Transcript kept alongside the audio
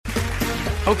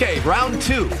Okay, round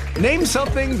two. Name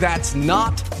something that's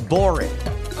not boring.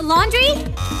 A laundry?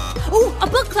 Ooh, a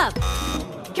book club.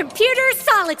 Computer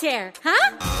solitaire,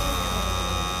 huh?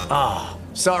 Ah,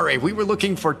 sorry, we were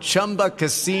looking for Chumba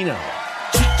Casino.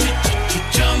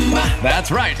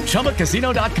 That's right.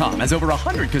 ChumbaCasino.com has over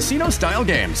 100 casino-style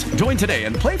games. Join today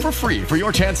and play for free for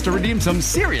your chance to redeem some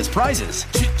serious prizes.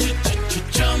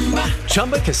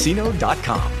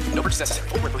 ChumbaCasino.com. No purchase necessary.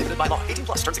 Void where prohibited by law. 18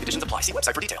 plus. Terms and conditions apply. See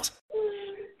website for details.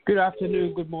 Good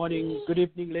afternoon, good morning, good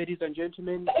evening, ladies and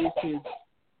gentlemen.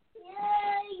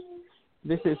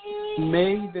 This is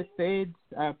May the 3rd.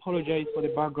 I apologize for the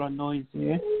background noise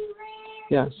here.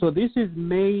 Yeah, so this is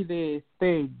May the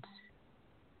 3rd.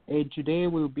 And today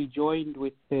we'll be joined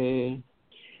with the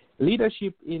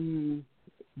leadership in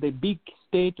the big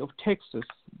state of Texas,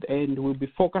 and we'll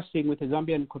be focusing with the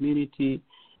Zambian community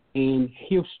in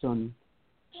Houston.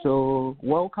 So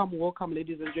welcome,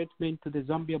 ladies and gentlemen, to the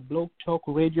Zambia Blog Talk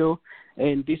Radio,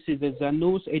 and this is the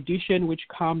Zanus edition, which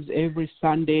comes every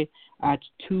Sunday at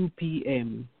 2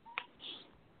 p.m.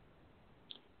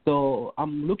 So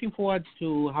I'm looking forward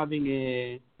to having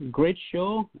a great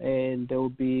show, and there will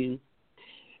be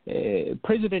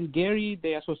President Gary,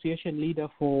 the association leader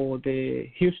for the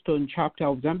Houston chapter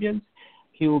of Zambians.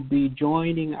 He will be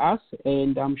joining us,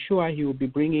 and I'm sure he will be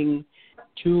bringing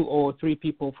 2 or 3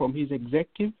 people from his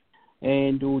executive,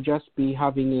 and we'll just be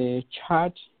having a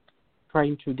chat,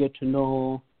 trying to get to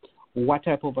know what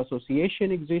type of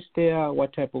association exists there,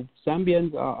 what type of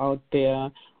Zambians are out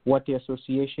there, what the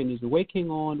association is working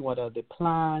on, what are the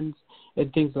plans,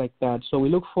 and things like that. So we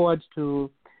look forward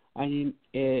to an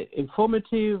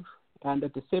informative, and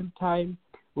at the same time,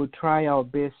 we'll try our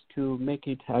best to make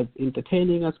it as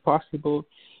entertaining as possible.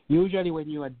 Usually when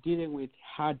you are dealing with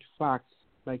hard facts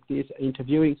like this,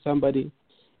 interviewing somebody,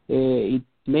 it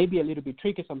may be a little bit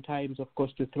tricky sometimes, of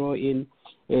course, to throw in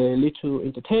a little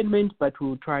entertainment, but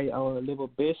we'll try our level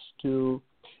best to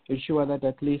ensure that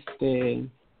at least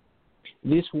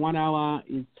this 1 hour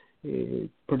is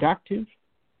productive.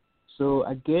 So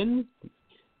again,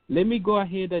 let me go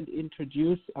ahead and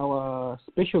introduce our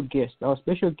special guest. Our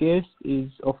special guest is,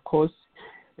 of course,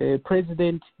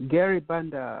 President Gary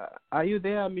Banda. Are you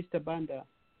there, Mr. Banda?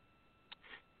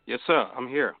 Yes, sir. I'm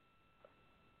here.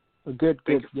 Good.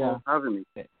 Thank you yeah. for having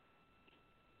me.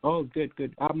 Oh, good.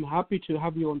 I'm happy to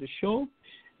have you on the show.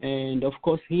 And, of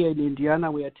course, here in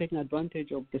Indiana, we are taking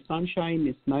advantage of the sunshine.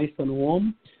 It's nice and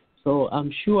warm. So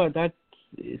I'm sure that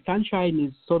sunshine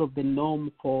is sort of the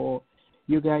norm for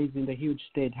you guys in the huge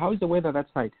state. How is the weather that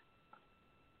side?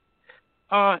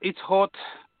 It's hot,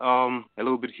 a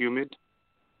little bit humid.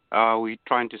 We're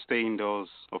trying to stay indoors,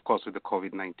 of course, with the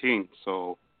COVID-19.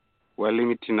 So we're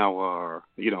limiting our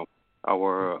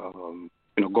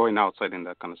going outside and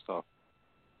that kind of stuff.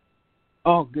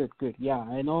 Oh, good. Yeah,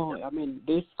 I know. I mean,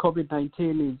 this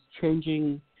COVID-19 is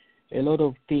changing a lot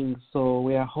of things. So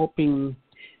we are hoping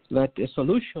that a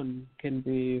solution can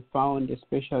be found,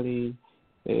 especially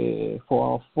for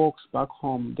our folks back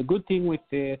home. The good thing with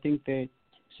I think the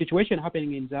situation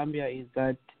happening in Zambia is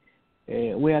that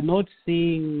we are not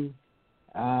seeing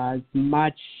as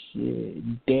much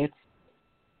death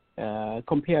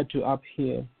compared to up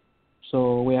here.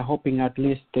 So we are hoping at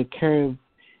least the curve,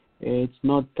 it's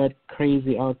not that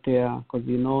crazy out there, because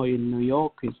in New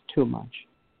York it's too much.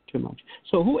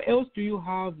 So who else do you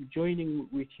have joining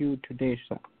with you today,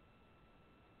 sir?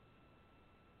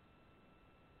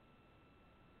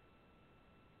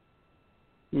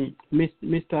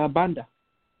 Mr. Banda,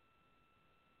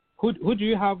 who do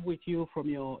you have with you from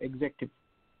your executive?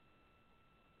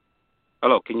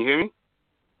 Hello, can you hear me?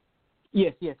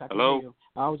 Yes, I can Hello? hear you.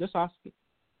 I was just asking.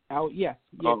 Yes.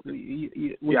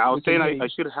 Okay. I was saying I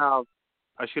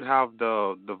should have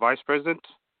the vice president,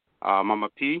 Mama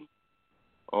P,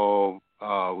 or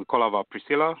we call her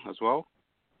Priscilla as well.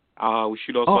 We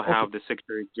should also have the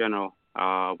Secretary General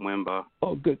member.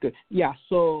 Oh, good. Yeah.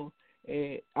 So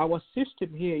our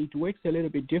system here, it works a little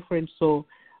bit different. So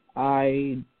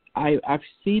I've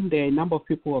seen the number of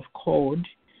people who have called,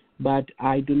 but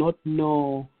I do not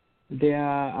know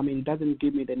it doesn't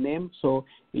give me the name. So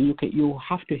you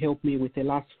have to help me with the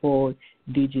last 4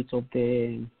 digits of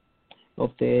the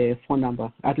phone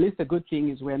number. At least the good thing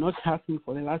is we're not asking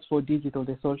for the last 4 digits of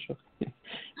the social.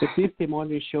 The system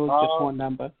only shows the phone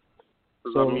number.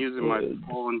 So I'm using my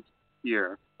phone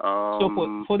here. So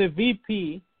for the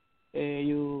VP,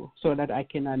 so that I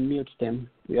can unmute them,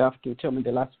 you have to tell me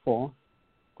the last 4,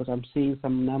 because I'm seeing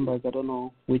some numbers. I don't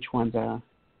know which ones are.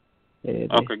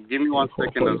 Okay, give me 1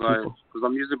 second because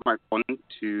I'm using my phone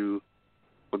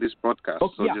for this broadcast.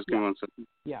 Just give me 1 second.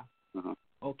 Yeah.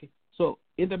 Okay. So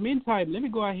in the meantime, let me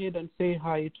go ahead and say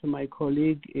hi to my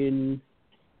colleague in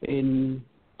in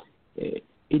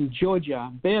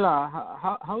Georgia.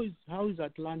 Bella, how is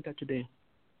Atlanta today?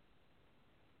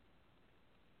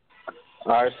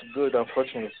 It's good.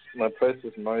 Unfortunately, my place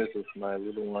is noisy with my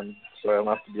little one, so I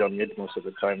have to be on mute most of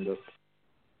the time, though.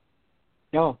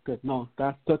 Oh, good. No,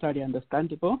 that's totally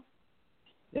understandable.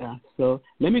 Yeah, so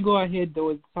let me go ahead. There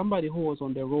was somebody who was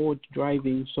on the road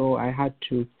driving, so I had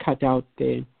to cut out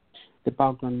the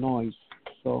background noise.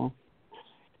 So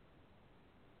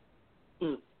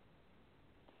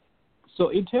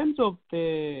in terms of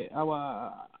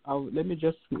our let me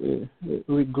just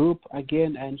regroup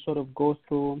again and sort of go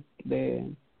through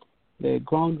the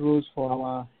ground rules for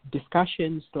our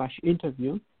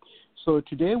discussion/interview. So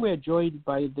today we are joined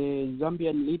by the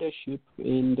Zambian leadership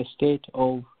in the state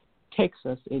of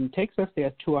Texas. In Texas, there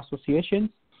are two associations.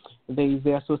 There is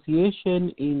the association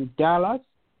in Dallas,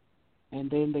 and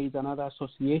then there is another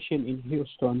association in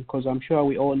Houston, because I'm sure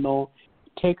we all know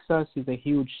Texas is a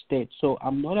huge state. So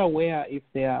I'm not aware if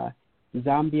there are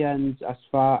Zambians as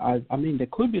far as, there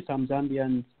could be some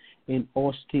Zambians in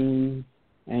Austin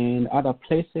and other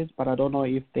places, but I don't know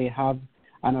if they have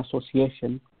an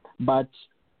association. But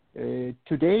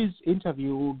today's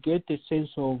interview will get a sense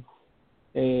of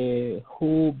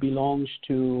who belongs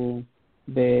to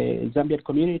the Zambian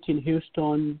community in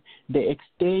Houston, the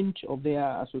extent of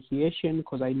their association,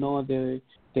 because I know the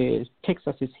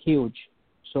Texas is huge.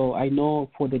 So I know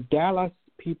for the Dallas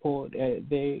people,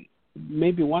 they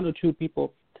maybe one or two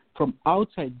people from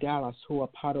outside Dallas who are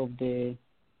part of the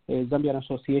Zambian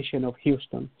Association of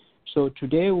Houston. So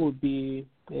today we'll be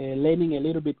learning a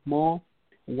little bit more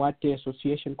what the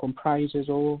association comprises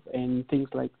of and things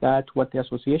like that, what the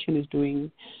association is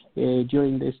doing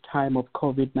during this time of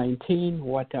COVID-19,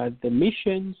 what are the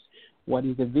missions, what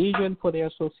is the vision for the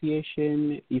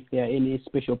association, if there are any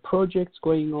special projects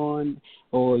going on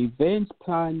or events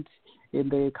planned in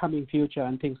the coming future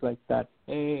and things like that.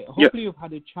 Hopefully you've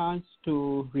had a chance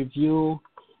to review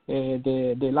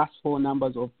the last four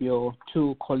numbers of your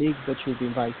two colleagues that you've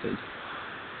invited.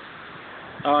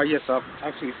 Yes, I've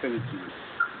actually sent it to you.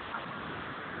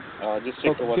 Just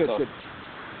check the WhatsApp. Good.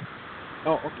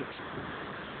 Oh, okay.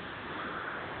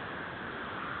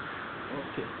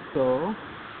 Okay, so...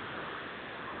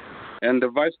 And the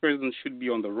vice president should be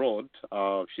on the road.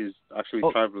 She's actually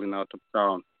traveling out of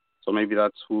town, so maybe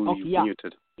that's who you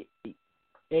muted.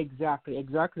 Exactly,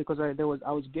 because I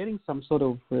was getting some sort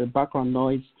of background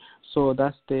noise. So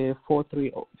that's the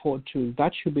 4342.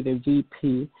 That should be the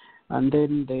VP, and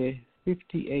then the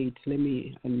 58. Let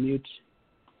me unmute.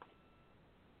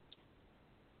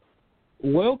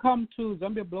 Welcome to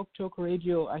Zambia Blog Talk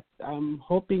Radio. I'm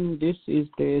hoping this is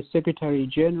the Secretary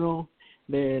General.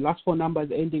 The last four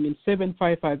numbers ending in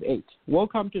 7558.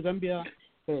 Welcome to Zambia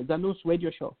Zanus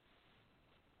Radio Show.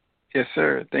 Yes,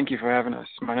 sir. Thank you for having us.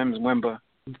 My name is Mwemba.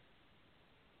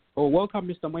 Oh, welcome,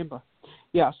 Mr. Mwemba.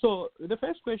 Yeah, so the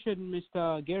first question,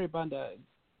 Mr. Gary Banda,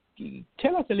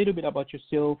 tell us a little bit about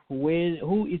yourself.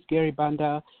 Who is Gary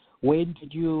Banda? When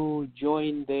did you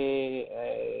join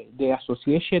the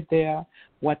association there?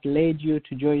 What led you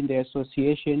to join the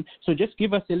association? So just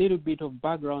give us a little bit of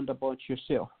background about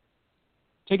yourself.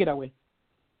 Take it away.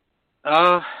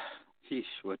 Where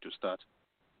to start?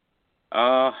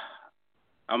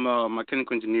 I'm a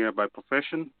mechanical engineer by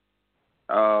profession.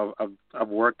 I've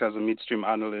worked as a midstream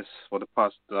analyst for the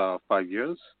past 5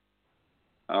 years.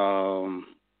 I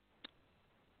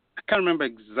can't remember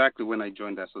exactly when I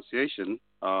joined the association,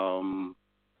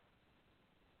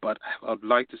 but I'd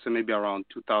like to say maybe around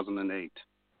 2008.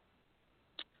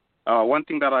 One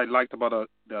thing that I liked about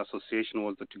the association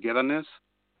was the togetherness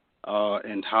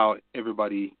and how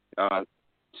everybody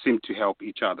seemed to help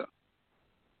each other.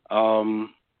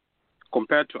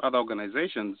 Compared to other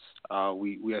organizations,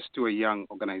 we are still a young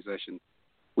organization.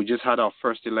 We just had our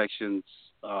first elections,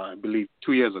 I believe,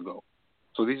 2 years ago.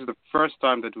 So this is the first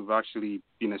time that we've actually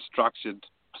been a structured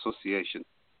association.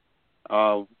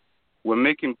 We're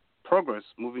making progress,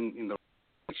 moving in the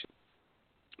direction.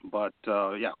 But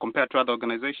compared to other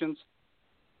organizations,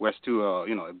 we're still,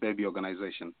 a baby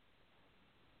organization.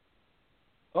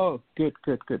 Oh, good.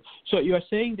 So you are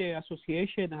saying the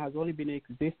association has only been in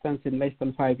existence in less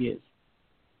than 5 years?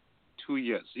 2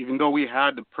 years. Even though we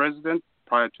had the president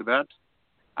prior to that,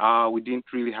 we didn't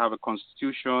really have a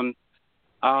constitution.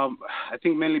 I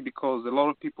think mainly because a lot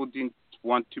of people didn't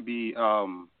want to be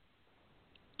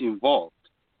involved.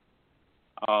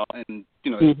 And,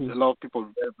 a lot of people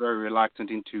were very, very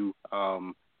reluctant into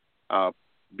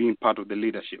being part of the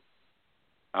leadership.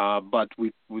 But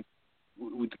with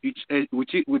each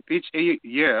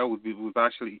year, we've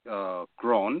actually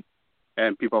grown,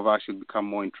 and people have actually become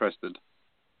more interested.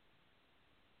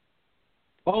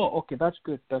 Oh, okay, that's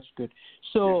good. That's good.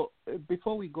 So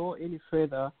before we go any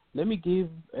further, let me give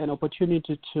an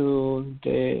opportunity to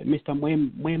Mr.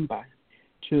 Mwemba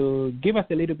to give us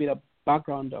a little bit of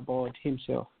background about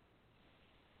himself.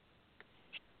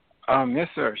 Yes,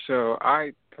 sir. So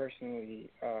I personally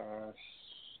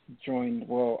joined.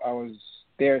 Well, I was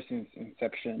there since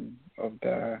inception of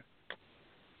the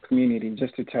community.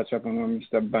 Just to touch up on what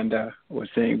Mr. Banda was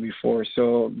saying before.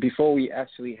 So before we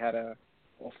actually had a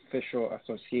official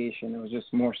association, it was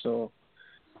just more so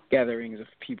gatherings of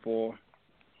people,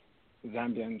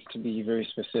 Zambians to be very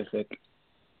specific.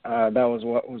 That was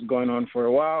what was going on for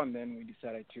a while, and then we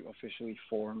decided to officially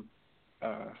form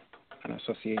an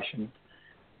association.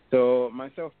 So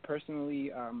myself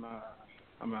personally, I'm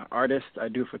an artist. I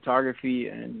do photography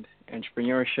and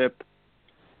entrepreneurship.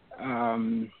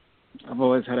 I've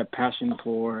always had a passion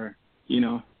for,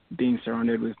 being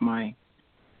surrounded with my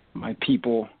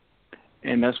people,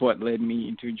 and that's what led me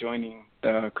into joining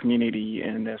the community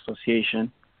and the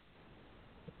association.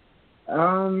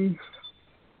 Was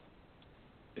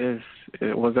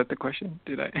that the question?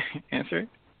 Did I answer it?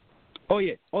 Oh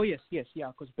yes,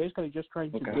 yeah. Because basically just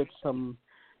trying to get some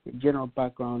general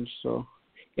background. So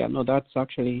yeah, no, that's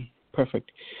actually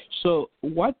perfect. So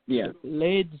what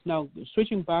led, now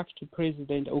switching back to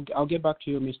President, I'll get back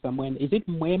to you, Mr. Mwenda. Is it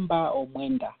Mwemba or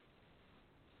Mwenda?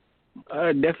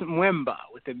 Definitely Mwemba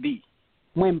with a B.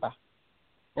 Mwemba.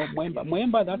 Oh, Mwemba.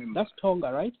 Mwemba, that's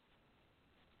Tonga, right?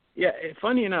 Yeah,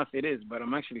 funny enough, it is, but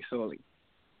I'm actually Soli.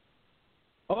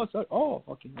 Oh, sorry. Oh,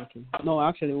 okay. No,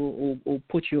 actually, we'll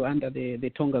put you under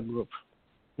the Tonga group.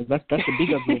 That's a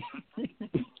bigger group.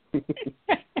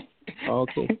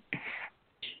 Okay.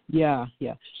 Yeah.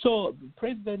 So,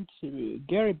 President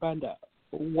Gary Banda,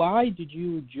 why did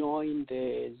you join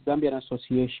the Zambian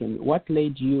Association? What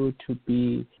led you to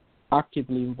be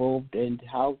actively involved, and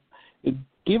how?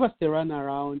 Give us the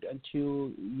runaround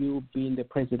until you being the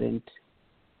president.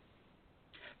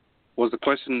 Was the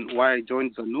question why I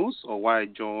joined ZANUS or why I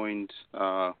joined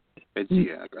HCA? I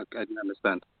didn't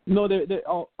understand. No,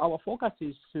 our focus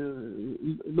is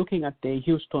looking at the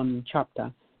Houston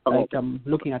chapter.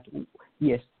 Looking at,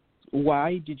 yes.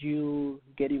 Why did you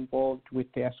get involved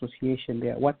with the association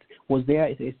there? What was there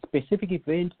a specific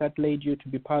event that led you to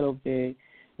be part of the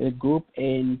group?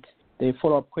 And the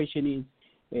follow-up question is,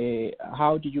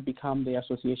 how did you become the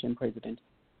association president?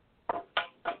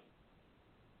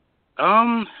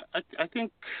 I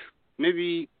think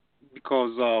maybe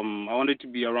because I wanted to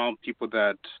be around people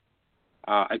that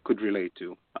I could relate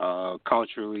to,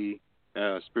 culturally,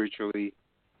 spiritually.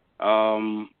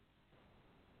 So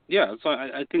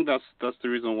I think that's the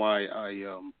reason why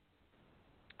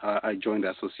I joined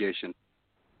the association,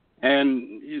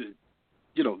 and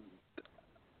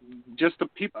just the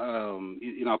people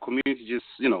in our community just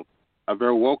are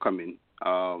very welcoming.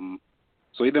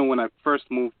 So even when I first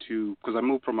moved because I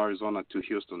moved from Arizona to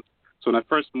Houston, so when I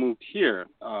first moved here,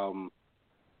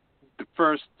 the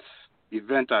first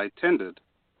event I attended,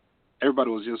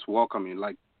 everybody was just welcoming.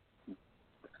 Like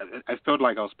I felt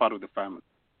like I was part of the family.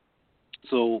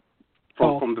 So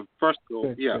from the first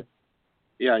go,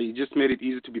 it just made it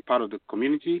easy to be part of the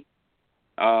community.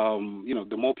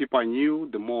 The more people I knew,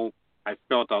 the more I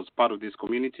felt I was part of this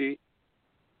community.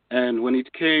 And when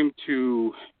it came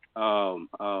to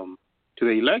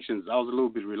the elections, I was a little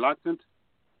bit reluctant,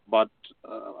 but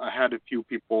I had a few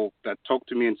people that talked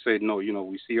to me and said, no,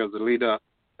 we see you as a leader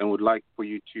and would like for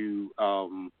you to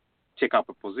take up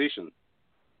a position.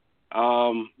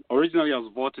 Originally, I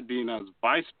was voted in as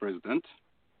vice president,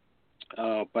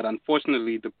 but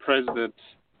unfortunately, the president,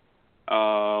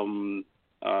 the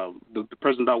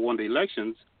president that won the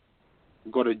elections,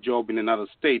 got a job in another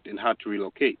state and had to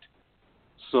relocate.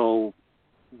 So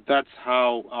that's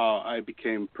how I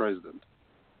became president.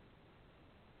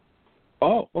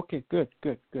 Oh, okay, good.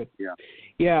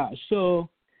 Yeah. So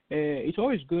it's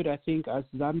always good, I think, as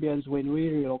Zambians when we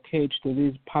relocate to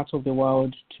these parts of the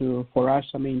world to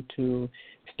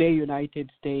stay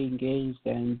united, stay engaged,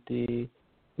 and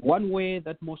one way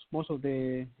that most of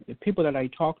the people that I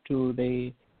talk to,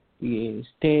 they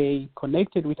stay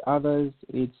connected with others,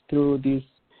 it's through the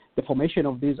formation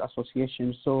of these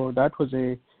associations. So that was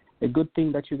a good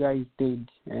thing that you guys did,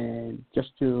 and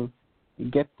just to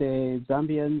get the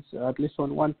Zambians at least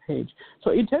on one page.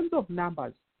 So in terms of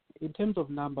numbers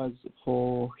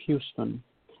for Houston,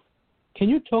 can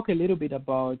you talk a little bit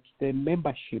about the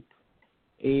membership,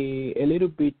 a little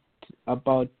bit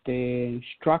about the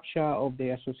structure of the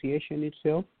association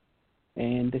itself,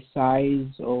 and the size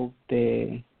of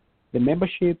the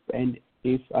membership, and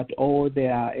if at all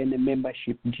there are any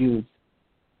membership dues?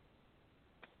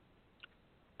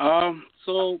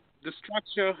 So the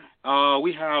structure,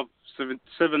 we have seven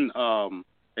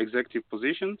executive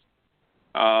positions.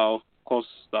 Of course,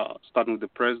 starting with the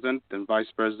president, then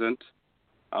vice president,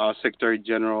 secretary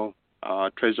general,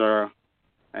 treasurer,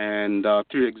 and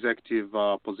 3 executive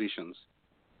positions.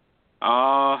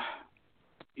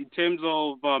 In terms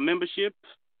of membership,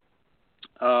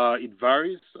 it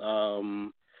varies.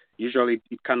 Usually,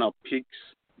 it kind of peaks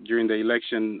during the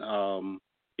election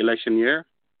year,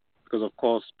 because of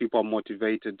course people are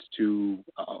motivated to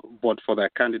vote for their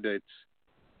candidates.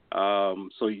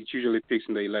 So it usually peaks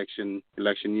in the election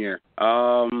year.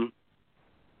 How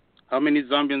many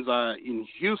Zambians are in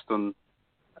Houston?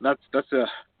 That's a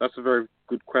very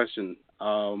good question.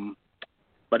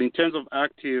 But in terms of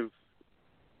active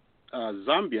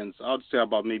Zambians, I would say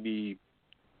about maybe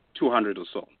 200 or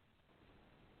so.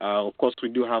 Of course, we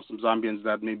do have some Zambians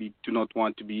that maybe do not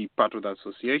want to be part of the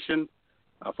association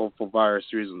for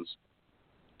various reasons.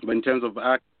 But in terms of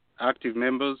active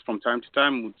members, from time to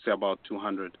time, we'd say about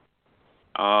 200.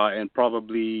 And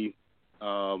probably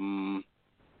you're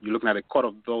looking at a quarter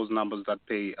of those numbers that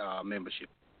pay membership.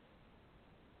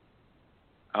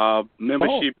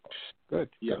 Membership. Oh, good.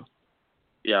 Yeah.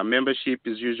 Yeah, membership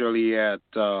is usually at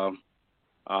at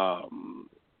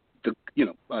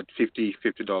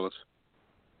 $50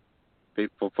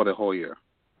 for the whole year.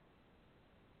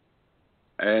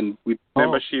 And with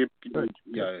membership, with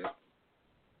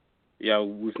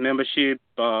membership,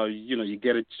 you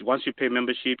get it. Once you pay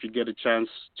membership, you get a chance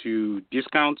to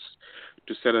discounts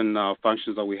to certain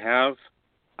functions that we have,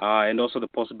 and also the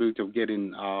possibility of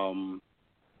getting,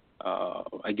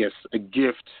 I guess, a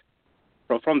gift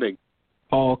from the.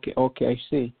 Oh, okay, I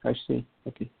see. Okay,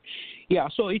 yeah.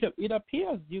 So it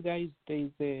appears you guys,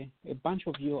 there's a bunch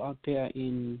of you out there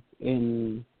in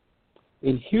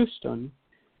Houston,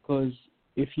 because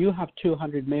if you have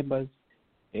 200 members,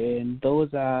 and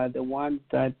those are the ones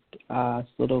that are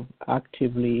sort of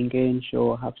actively engaged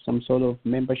or have some sort of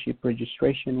membership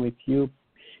registration with you,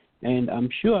 and I'm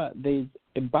sure there's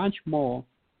a bunch more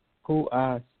who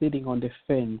are sitting on the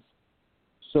fence.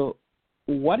 So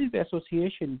what is the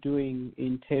association doing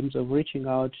in terms of reaching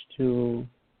out to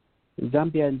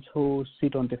Zambians who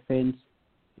sit on the fence?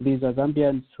 These are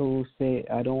Zambians who say,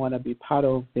 I don't want to be part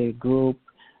of the group,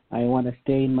 I want to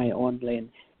stay in my own lane.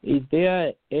 Is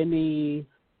there any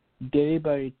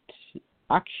deliberate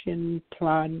action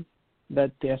plan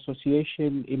that the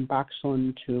association embarks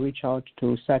on to reach out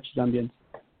to such Zambians?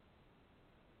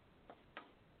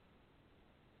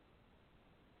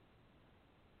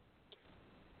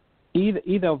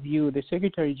 Either of you, the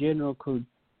Secretary General, could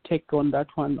take on that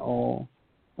one, or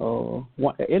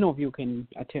any of you can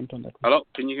attempt on that one. Hello,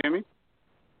 can you hear me?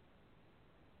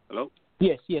 Hello?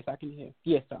 Yes, I can hear.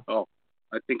 Yes, sir. Oh,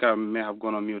 I think I may have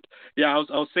gone on mute. Yeah, I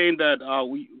was saying that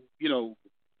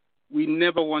we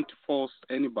never want to force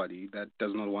anybody that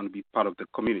does not want to be part of the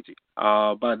community.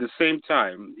 But at the same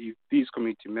time, if these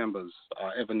community members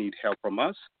ever need help from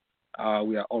us,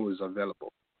 we are always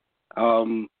available.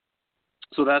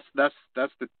 So that's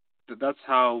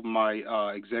how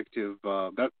my executive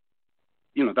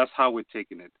that's how we're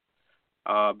taking it,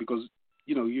 because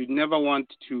you never want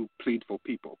to plead for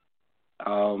people.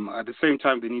 At the same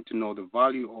time, they need to know the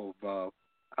value of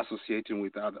associating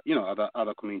with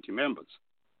other community members.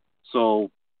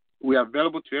 So we are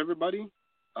available to everybody.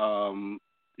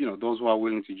 Those who are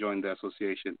willing to join the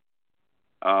association.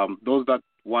 Those that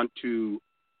want to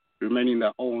remain in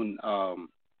their own.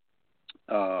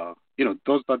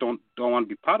 Those that don't want to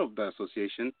be part of the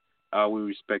association, we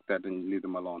respect that and leave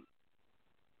them alone.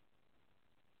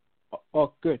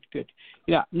 Oh, good.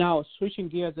 Yeah, now switching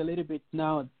gears a little bit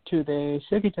now to the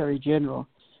Secretary General.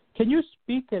 Can you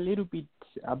speak a little bit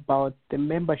about the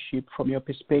membership from your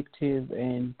perspective,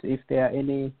 and if there are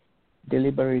any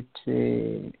deliberate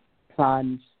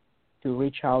plans to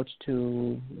reach out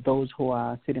to those who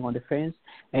are sitting on the fence?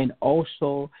 And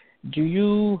also, do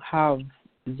you have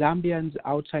Zambians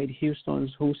outside Houston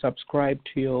who subscribe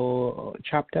to your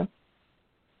chapter?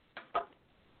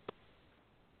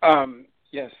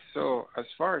 Yes. So as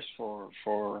far as for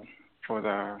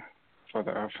the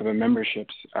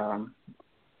memberships,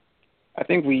 I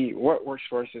think what works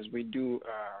for us is we do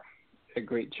a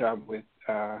great job with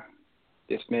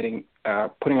disseminating,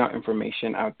 putting out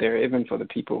information out there, even for the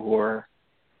people who are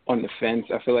on the fence.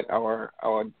 I feel like our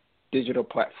digital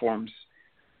platforms,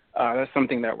 that's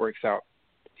something that works out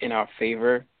in our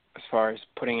favor as far as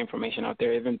putting information out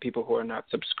there. Even people who are not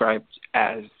subscribed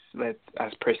as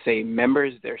per se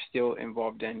members, they're still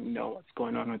involved in what's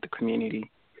going on with the community.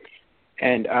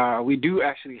 And we do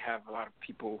actually have a lot of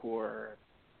people who are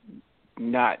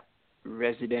not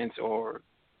residents, or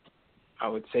I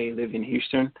would say live in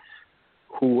Houston,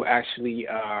 who actually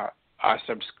are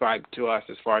subscribed to us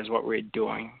as far as what we're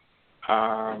doing.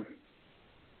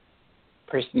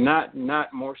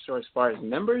 Not more so as far as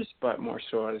members, but more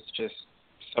so as just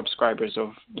subscribers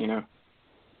of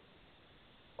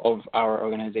our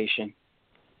organization.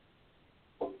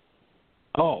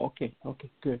 Oh, okay,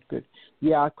 good.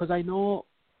 Yeah, because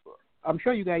I'm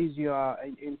sure you guys, you are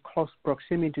in close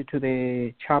proximity to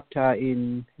the chapter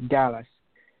in Dallas.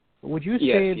 Would you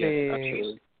say yes,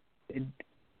 absolutely.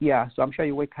 Yeah, so I'm sure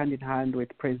you work hand in hand with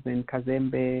President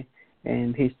Kazembe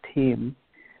and his team.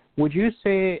 Would you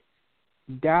say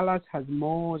Dallas has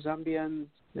more Zambians,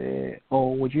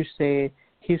 or would you say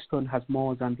Houston has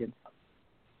more Zambians?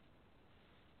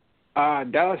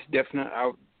 Dallas definitely,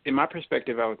 in my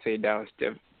perspective, I would say Dallas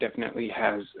definitely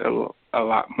has a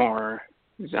lot more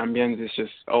Zambians. It's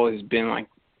just always been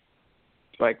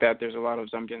like that. There's a lot of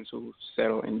Zambians who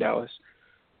settle in Dallas.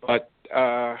 But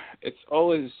it's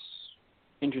always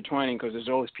intertwining because there's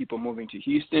always people moving to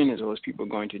Houston. There's always people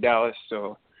going to Dallas.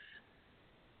 So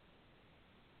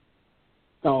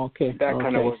that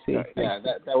kind of works.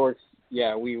 That works.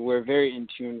 Yeah, we're very in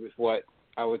tune with what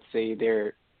I would say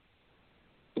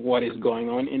what is going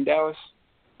on in Dallas.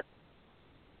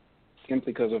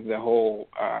 Simply because of the whole,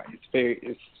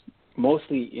 it's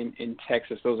mostly in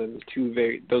Texas. Those are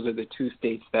the two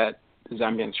states that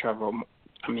Zambians travel.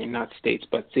 I mean, not states,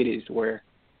 but cities where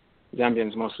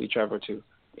Zambians mostly travel to,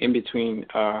 in between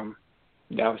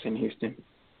Dallas and Houston.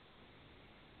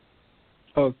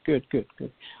 Oh, good.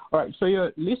 All right, so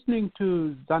you're listening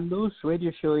to Zandu's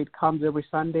radio show. It comes every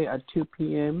Sunday at 2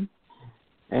 p.m.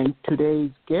 And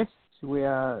today's guests, we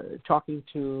are talking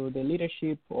to the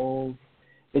leadership of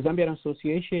the Zambian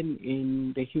Association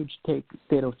in the huge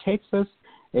state of Texas.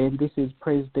 And this is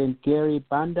President Gary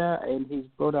Banda, and he's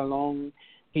brought along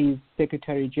his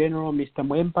Secretary General, Mr.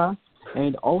 Mwemba,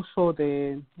 and also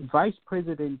the Vice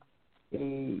President.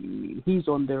 He's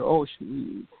on the road.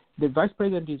 The Vice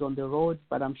President is on the road,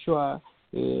 but I'm sure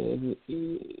he'll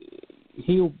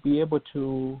be able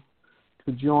to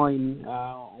join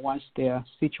once they are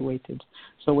situated.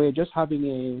 So we're just having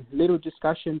a little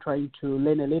discussion, trying to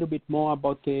learn a little bit more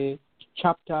about the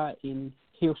chapter in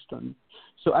Houston.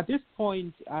 So at this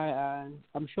point,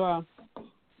 I'm sure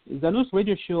Zanu's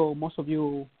radio show, most of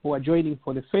you who are joining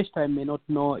for the first time may not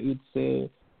know, it's a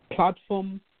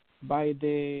platform by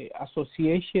the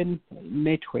association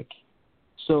network.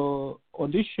 So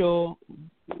on this show,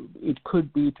 it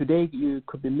could be today, it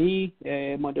could be me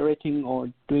moderating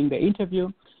or doing the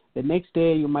interview. The next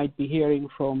day, you might be hearing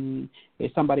from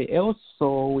somebody else.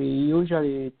 So we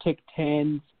usually take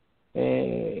turns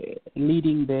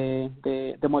leading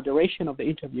the moderation of the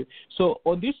interview. So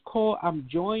on this call, I'm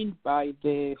joined by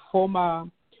the former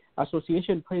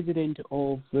association president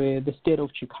of the state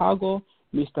of Chicago,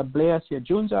 Mr. Blair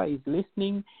Siajunza is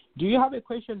listening. Do you have a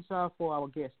question, sir, for our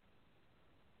guest?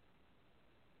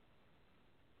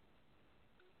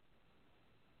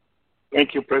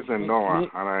 Thank you, President Noah,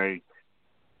 and I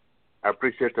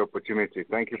appreciate the opportunity.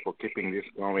 Thank you for keeping this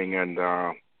going. And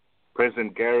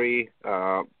President Gary,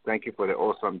 thank you for the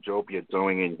awesome job you're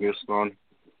doing in Houston.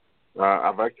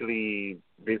 I've actually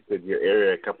visited your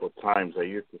area a couple of times. I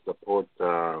used to support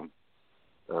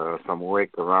some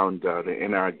work around the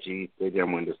NRG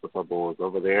Stadium when the Super Bowl was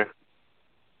over there.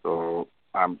 So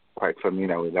I'm quite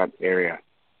familiar with that area.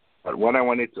 But what I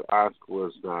wanted to ask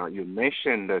was, you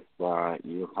mentioned that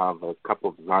you have a couple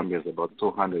of Zambians, about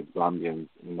 200 Zambians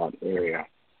in that area.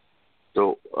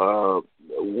 So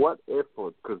what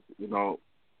effort, because,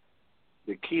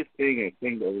 the key thing I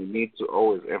think that we need to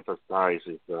always emphasize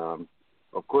is,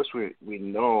 of course, we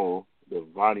know the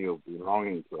value of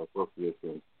belonging to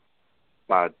associations,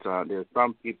 but there are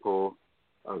some people,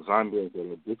 Zambians,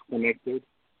 that are disconnected,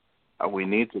 and we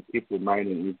need to keep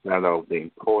reminding each other of the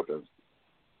importance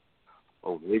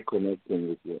of reconnecting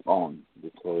with your own,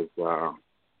 because,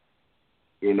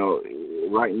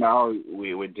 right now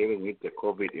we're dealing with the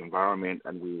COVID environment,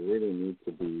 and we really need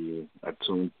to be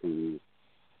attuned to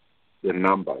the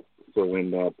numbers. So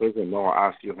when President Noah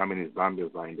asked you how many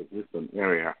Zambians are in the Houston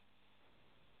area,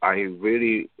 I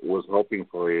really was hoping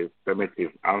for a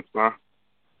affirmative answer.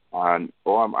 And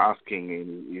all I'm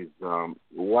asking is,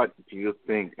 what do you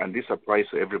think, and this applies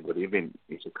to everybody, even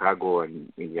in Chicago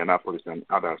and Indianapolis and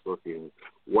other associations,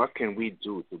 what can we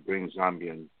do to bring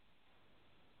Zambians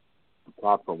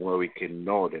apart from where we can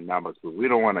know the numbers? Because we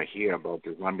don't want to hear about the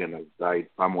Zambian that died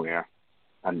somewhere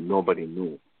and nobody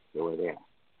knew they were there.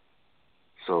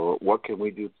 So what can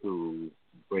we do to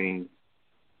bring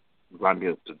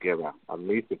Zambians together? At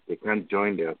least if they can't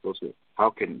join their association, how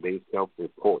can they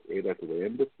self-report either to the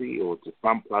embassy or to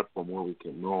some platform where we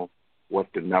can know what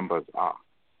the numbers are?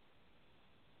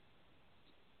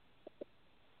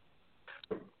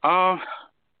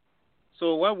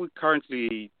 So what we're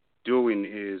currently doing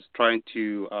is trying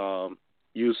to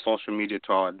use social media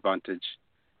to our advantage.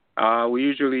 We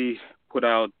usually put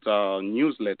out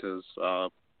newsletters,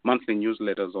 monthly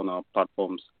newsletters on our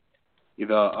platforms,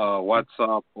 either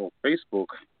WhatsApp or Facebook,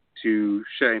 to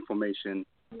share information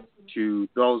to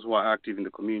those who are active in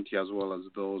the community as well as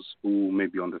those who may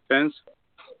be on the fence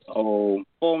or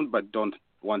formed but don't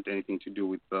want anything to do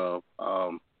with the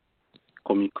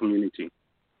community.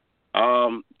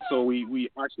 So we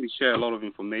actually share a lot of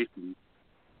information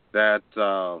that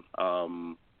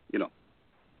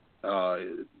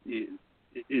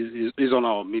is on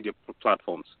our media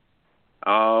platforms.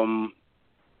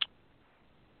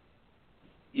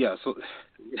 So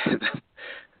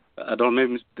I don't know,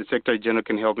 maybe the Secretary General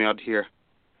can help me out here.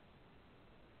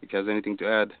 If he has anything to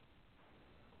add.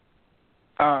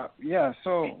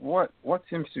 So what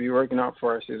seems to be working out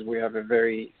for us is we have a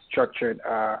very structured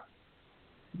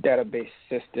database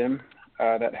system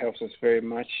that helps us very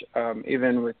much,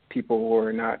 even with people who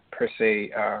are not per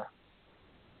se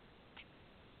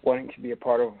wanting to be a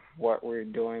part of what we're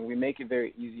doing. We make it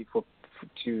very easy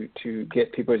to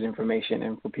get people's information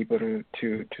and for people to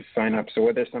sign up. So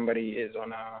whether somebody is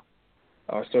on our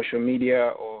social media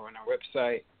or on our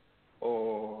website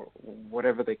or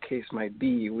whatever the case might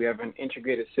be, we have an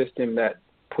integrated system that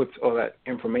puts all that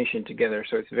information together.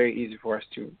 So it's very easy for us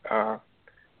to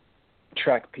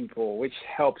track people, which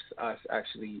helps us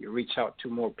actually reach out to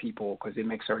more people because it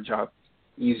makes our job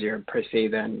easier per se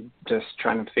than just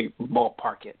trying to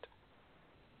ballpark it.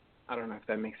 I don't know if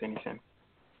that makes any sense.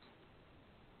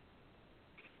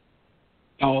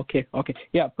 Oh, okay.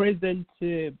 Yeah, President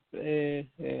Blair,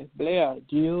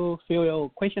 do you feel your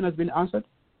question has been answered?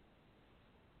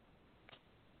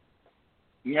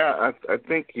 Yeah, I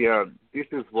think, this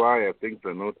is why I think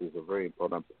the note is a very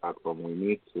important platform. We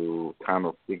need to kind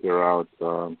of figure out,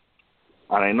 and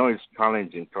I know it's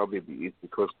challenging, probably it's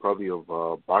because probably of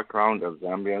background as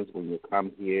Zambians. When you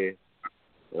come here,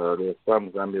 there are some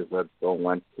Zambians that don't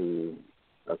want to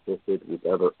associate with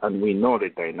other, and we know the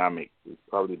dynamic. It's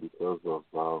probably because of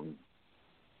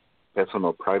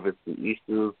personal privacy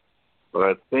issues, but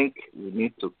I think we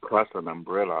need to cross an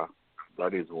umbrella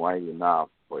that is wide enough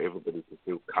for everybody to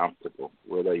feel comfortable,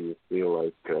 whether you feel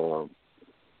like your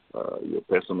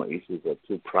personal issues are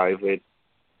too private.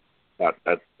 But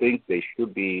I think there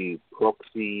should be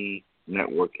proxy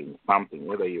networking, something,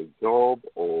 whether your job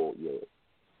or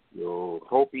your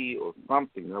hobby or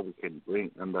something that we can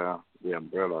bring under the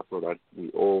umbrella so that we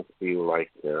all feel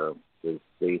like there's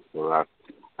space for us.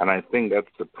 And I think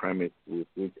that's the premise with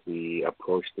which we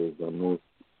approach this new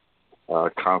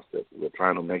concept. We're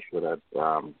trying to make sure that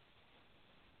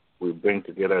we bring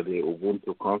together the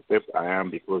Ubuntu concept. I am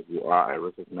because you are. I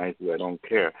recognize you. I don't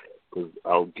care. Because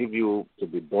I'll give you, to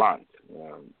be blunt,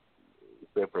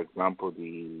 say, for example,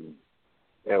 the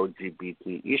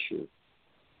LGBT issue.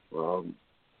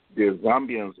 The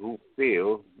Zambians who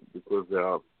feel, because they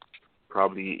are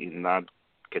probably in that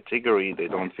category, they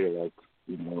don't feel like,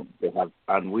 they have,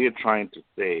 and we're trying to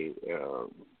say,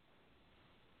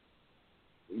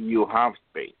 you have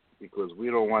space, because we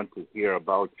don't want to hear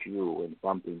about you when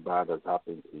something bad has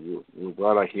happened to you. We'd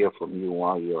rather hear from you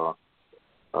while you're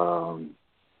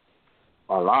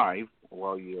alive,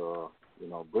 while you're,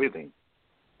 breathing.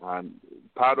 And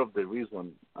part of the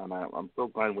reason, and I'm so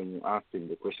glad when you asked him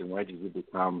the question, why did you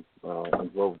become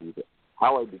involved with it?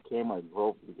 How I became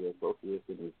involved with the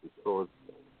association is because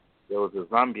there was a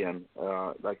Zambian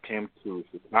that came to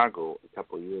Chicago a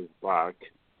couple of years back,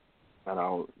 and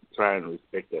I'll try and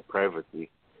respect their privacy,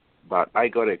 but I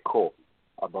got a call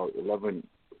about 11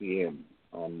 p.m.,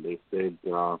 and they said,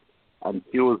 and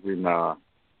she was in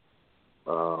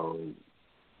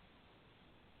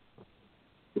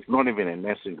it's not even a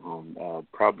nursing home,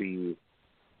 probably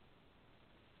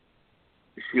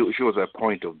she was at a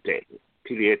point of death.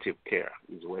 Palliative care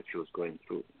is what she was going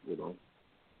through,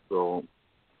 So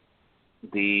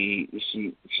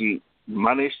she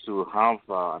managed to have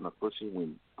an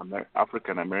association with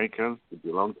African Americans who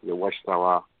belong to the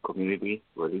Watchtower community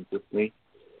religiously,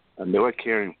 and they were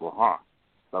caring for her.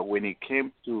 But when it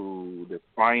came to the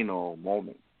final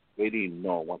moment, they didn't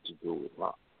know what to do with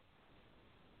her.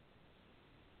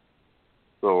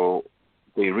 So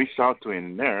they reached out to a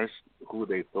nurse who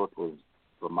they thought was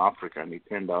from Africa, and it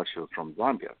turned out she was from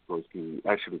Zambia. So she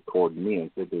actually called me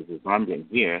and said, there's a Zambian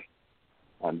here,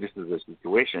 and this is the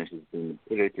situation. She's been in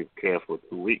palliative care for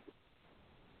 2 weeks.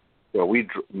 So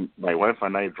my wife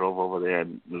and I drove over there,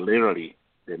 and literally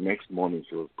the next morning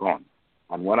she was gone.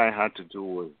 And what I had to do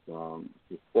was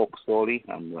she spoke sorry,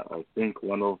 and I think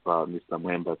one of Mr.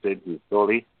 Mwemba said he's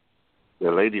sorry. The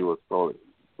lady was sorry.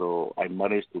 So I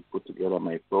managed to put together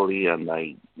my story, and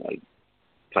I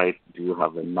tried to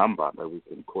have a number that we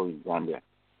can call in Zambia.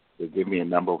 They gave me a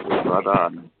number of the brother,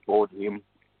 and I called him,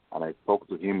 and I spoke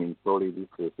to him in Soli,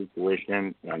 this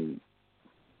situation, and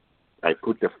I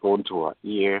put the phone to her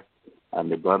ear,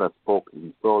 and the brother spoke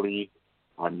in Soli,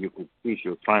 and you could see she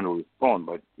was trying to respond,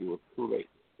 but it was too late.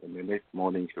 And the next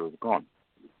morning, she was gone.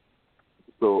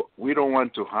 So we don't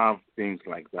want to have things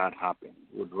like that happen.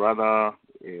 We'd rather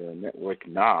network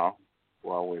now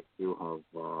while we still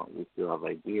have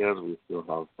ideas, we still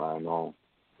have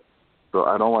So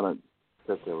I don't want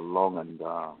to take a long and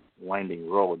winding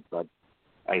road, but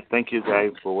I thank you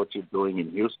guys for what you're doing in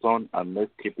Houston, and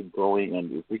let's keep it going.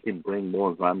 And if we can bring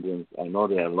more Zambians, I know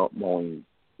there are a lot more in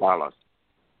Dallas,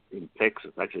 in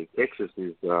Texas. Actually, Texas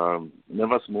is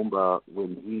Nevas Mumba,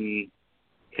 when he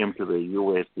came to the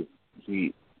U.S.,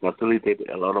 he facilitated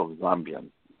a lot of Zambians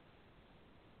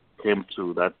came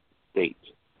to that state.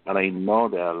 And I know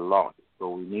there are a lot. So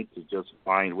we need to just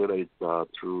find, whether it's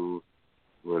through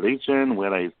religion,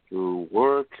 whether it's through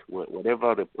work,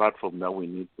 whatever the platform that we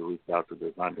need to reach out to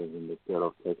the Zambians in the state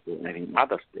of Texas and in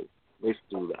other states. Let's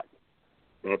do that.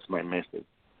 That's my message.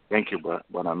 Thank you,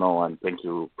 Bonano, and thank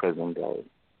you, President Gary.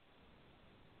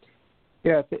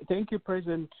 Yeah, thank you,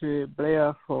 President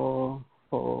Blair, for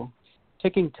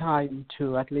taking time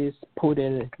to at least put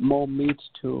more meat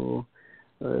to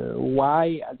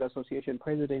why, as association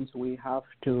presidents, we have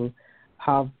to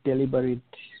have deliberate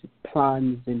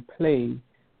plans in play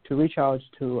to reach out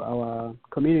to our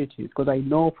communities. Because I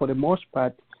know for the most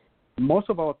part, most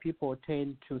of our people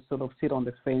tend to sort of sit on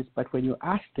the fence, but when you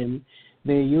ask them,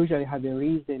 they usually have a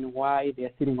reason why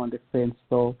they're sitting on the fence.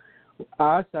 So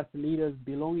us as leaders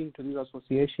belonging to these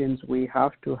associations, we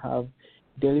have to have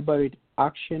deliberate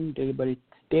action, deliberate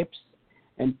steps,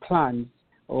 and plans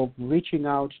of reaching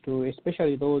out to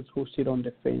especially those who sit on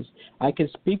the fence. I can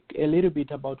speak a little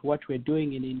bit about what we're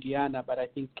doing in Indiana, but I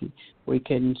think we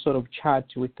can sort of chat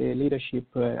with the leadership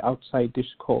outside this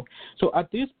call. So at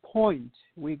this point,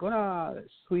 we're going to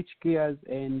switch gears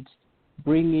and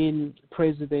bring in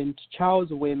President Charles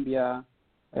Wembia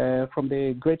from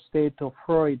the great state of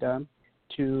Florida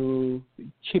to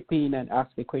chip in and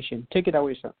ask a question. Take it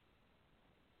away, sir.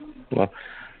 Well,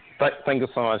 thank you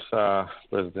so much,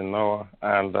 President Noah,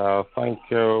 and thank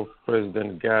you,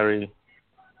 President Gary,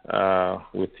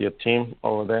 with your team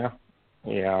over there.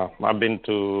 Yeah, I've been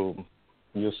to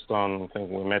Houston. I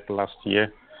think we met last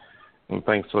year, and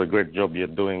thanks for the great job you're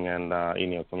doing and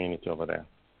in your community over there.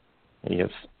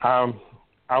 Yes, I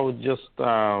would just.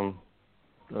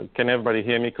 Can everybody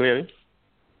hear me clearly?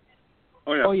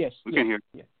 Oh yeah. Oh yes, we can hear.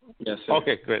 Yeah. Yes. Sir.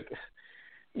 Okay, great.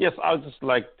 Yes, I would just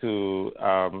like to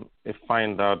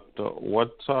find out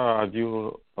what have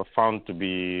you found to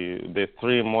be the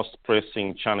three most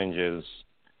pressing challenges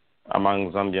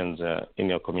among Zambians in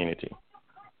your community?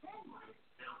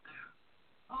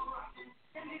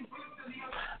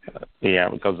 Yeah,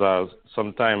 because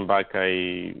some time back,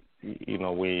 the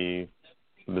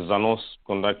Zanos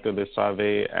conducted a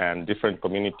survey, and different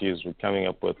communities were coming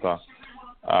up with,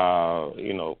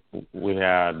 we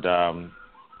had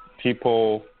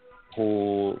people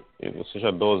who,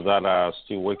 especially those that are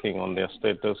still working on their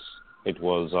status, it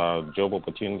was job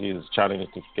opportunities, challenge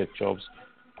to get jobs,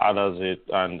 others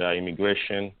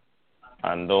immigration,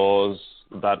 and those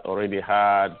that already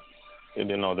had,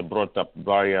 they brought up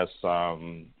various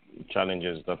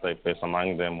challenges that they face.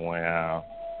 Among them were,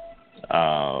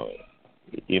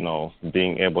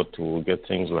 being able to get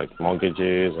things like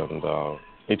mortgages, and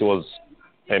it was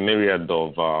a myriad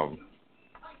of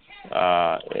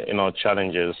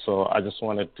challenges. So I just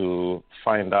wanted to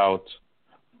find out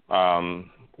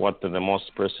what are the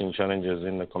most pressing challenges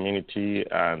in the community,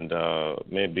 and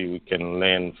maybe we can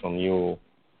learn from you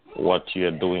what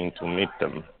you're doing to meet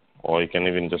them, or you can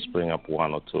even just bring up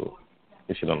one or two,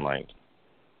 if you don't mind.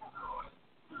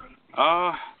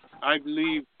 I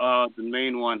believe the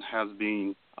main one has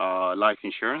been life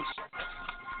insurance.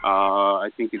 I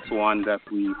think it's one that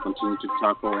we continue to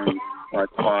tackle and try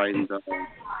to find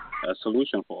a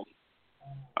solution for.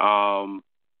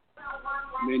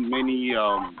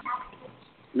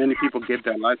 Many people get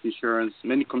their life insurance.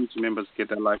 Many community members get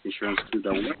their life insurance through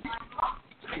their work.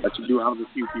 But you do have a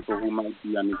few people who might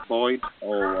be unemployed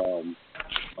or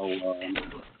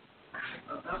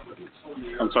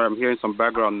I'm sorry, I'm hearing some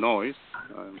background noise.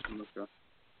 I'm not sure.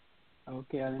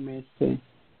 Okay, let me see.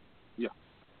 Yeah.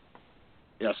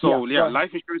 So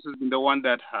life insurance has been the one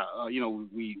that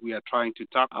we are trying to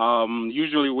tackle.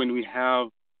 Usually, when we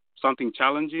have something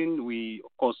challenging, we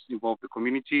of course involve the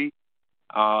community,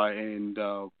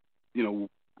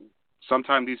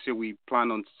 sometime this year we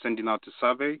plan on sending out a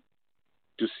survey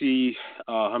to see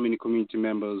how many community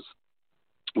members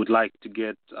would like to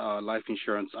get life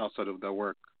insurance outside of their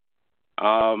work.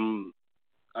 I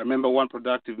remember one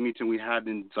productive meeting we had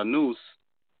in Zanus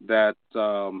that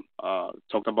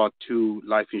talked about 2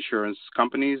 life insurance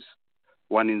companies,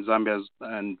 one in Zambia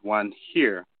and one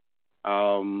here.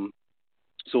 So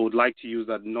we'd like to use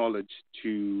that knowledge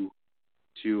to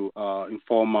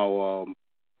inform our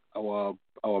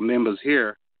members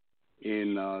here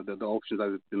in the options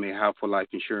that they may have for life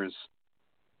insurance.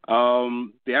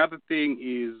 The other thing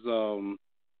is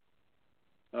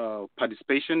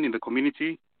participation in the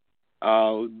community.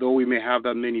 Though we may have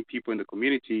that many people in the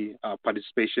community,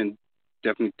 participation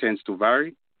definitely tends to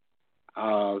vary.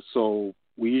 So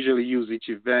we usually use each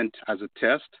event as a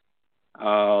test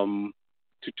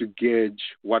to gauge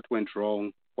what went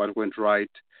wrong, what went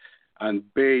right, and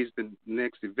base the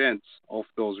next events off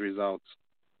those results.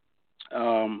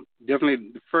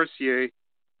 Definitely the first year,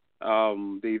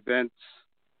 the events,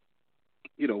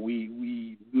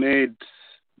 we made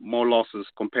more losses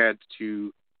compared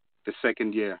to the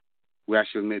second year. We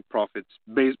actually made profits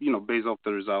based off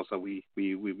the results that we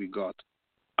got.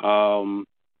 I'll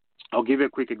give you a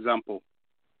quick example.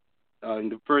 In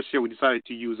the first year, we decided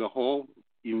to use a hall,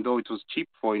 even though it was cheap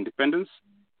for independence.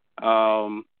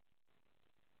 The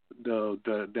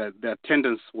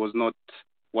attendance was not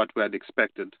what we had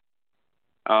expected.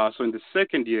 So in the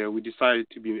second year, we decided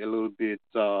to be a little bit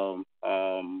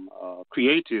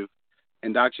creative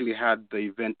and actually had the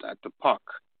event at the park.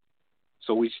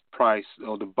 So which price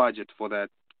or the budget for that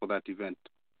event.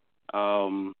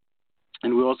 And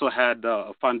we also had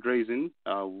a fundraising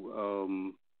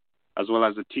as well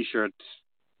as a T-shirt.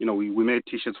 We made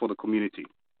T-shirts for the community.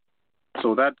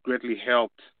 So that greatly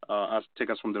helped us take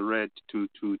us from the red to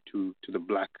the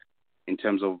black in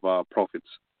terms of profits.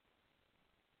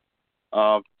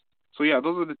 So yeah,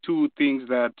 those are the 2 things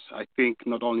that I think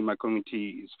not only my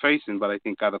community is facing, but I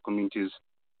think other communities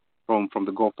from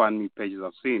the GoFundMe pages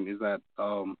I've seen is that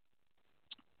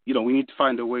we need to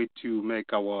find a way to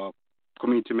make our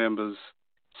community members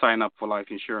sign up for life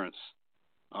insurance,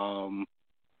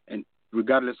 and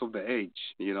regardless of the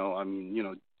age.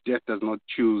 Death does not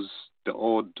choose the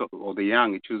old or the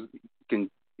young. It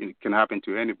can happen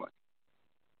to anybody.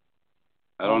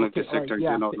 I don't know if the Secretary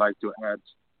would like to add.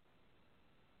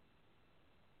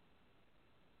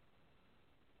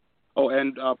 Oh,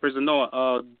 and President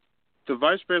Noah, the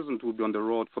Vice President will be on the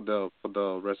road for the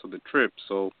rest of the trip.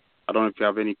 So I don't know if you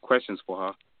have any questions for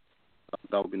her.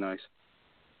 That would be nice.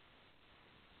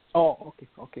 Oh,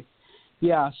 okay.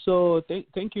 Yeah. So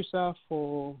thank you, sir,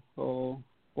 for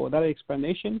that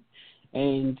explanation.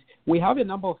 And we have a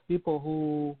number of people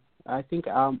who I think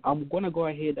I'm going to go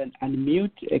ahead and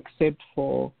unmute, except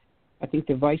for I think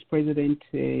the Vice President,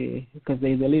 because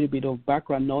there's a little bit of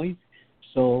background noise.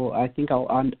 So I think I'll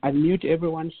unmute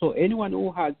everyone. So anyone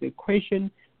who has a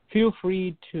question, feel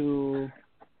free to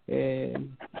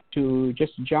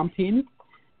just jump in.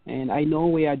 And I know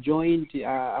we are joined.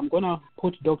 I'm going to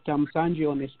put Dr. Msanji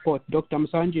on the spot. Dr.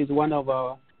 Msanji is one of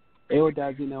our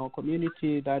elders in our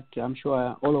community that I'm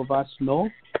sure all of us know.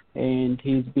 And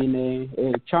he's been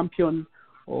a champion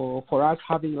for us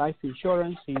having life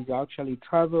insurance. He's actually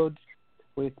traveled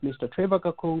with Mr. Trevor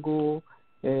Kakungu,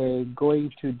 going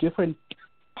to different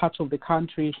parts of the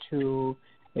country to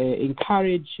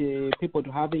encourage people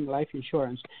to having life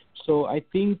insurance. So I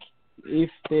think if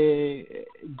the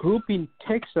group in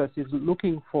Texas is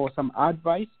looking for some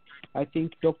advice, I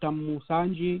think Dr.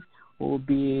 Musanji will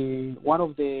be one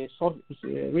of the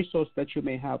resources that you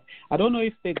may have. I don't know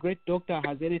if the great doctor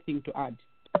has anything to add.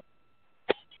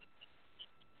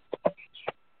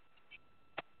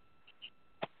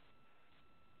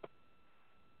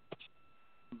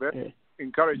 Very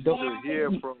encouraged to hear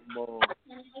from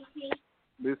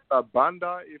Mr.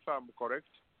 Banda, if I'm correct,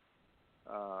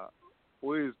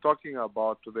 who is talking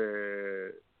about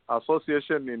the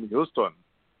association in Houston.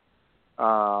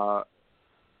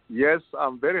 Yes,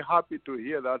 I'm very happy to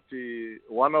hear that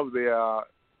one of their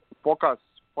focus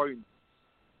points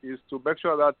is to make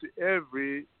sure that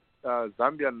every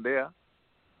Zambian there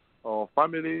or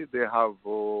family, they have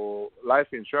life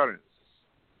insurance.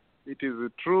 It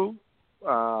is true.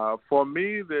 For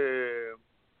me, the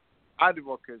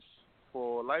advocacy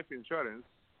for life insurance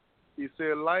is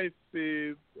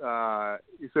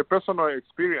a personal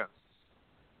experience.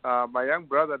 My young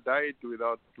brother died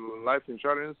without life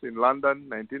insurance in London,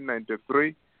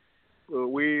 1993.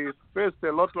 We faced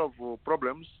a lot of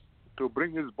problems to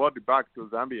bring his body back to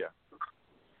Zambia,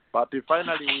 but he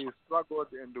finally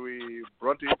struggled, and we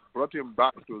brought him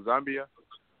back to Zambia.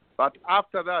 But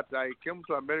after that, I came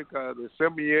to America the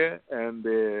same year, and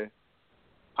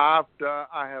after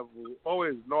I have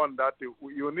always known that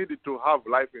you need to have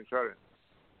life insurance.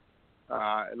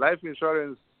 Life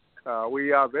insurance,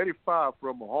 we are very far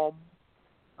from home,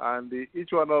 and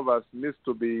each one of us needs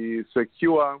to be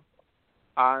secure.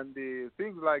 And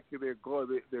things like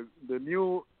the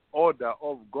new order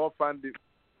of GoFundMe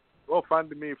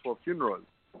for funerals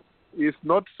is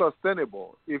not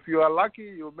sustainable. If you are lucky,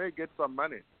 you may get some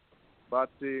money, but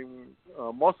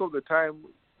most of the time,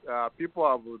 people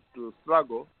have to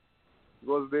struggle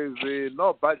because there is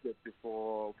no budget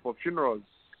for funerals.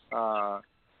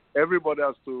 Everybody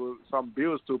has some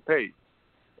bills to pay,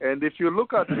 and if you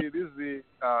look at these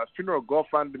funeral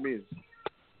GoFundMes,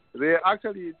 they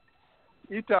actually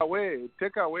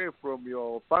take away from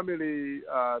your family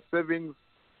savings,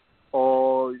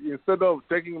 or instead of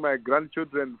taking my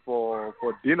grandchildren for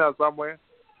dinner somewhere,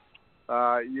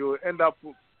 you end up,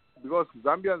 because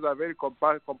Zambians are very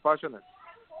compassionate,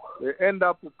 they end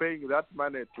up paying that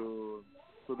money to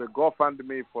the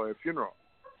GoFundMe for a funeral.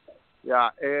 Yeah,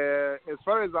 as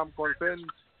far as I'm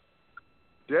concerned,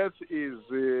 death is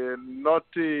not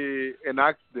an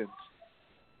accident.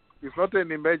 It's not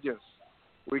an emergency.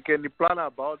 We can plan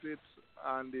about it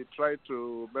and try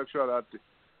to make sure that.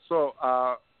 So,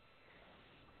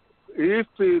 if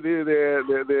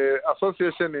the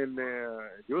association in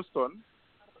Houston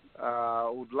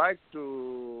would like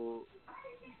to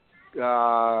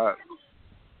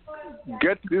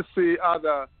get this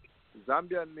other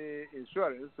Zambian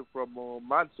insurance from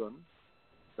Madison,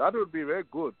 that would be very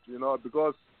good,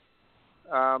 because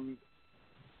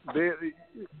the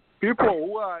people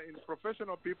who are in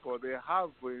professional people, they have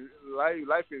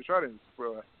life insurance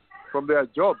from their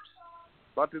jobs,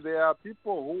 but there are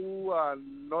people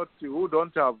who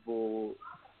don't have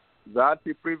that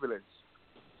privilege,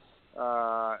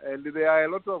 and there are a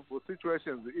lot of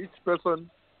situations. Each person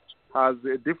has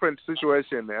a different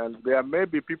situation, and there may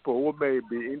be people who may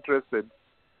be interested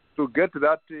to get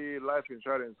that life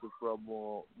insurance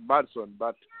from Madison,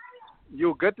 but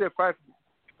you get a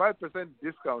 5%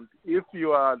 discount if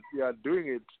you are doing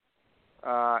it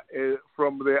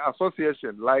from the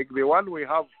association, like the one we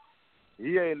have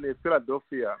here in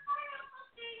Philadelphia.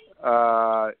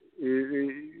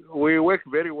 We work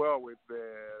very well with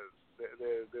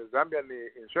the Zambian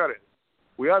insurance.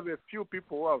 We have a few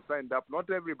people who have signed up, not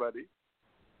everybody.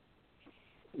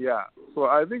 Yeah, so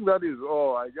I think that is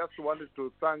all. I just wanted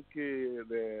to thank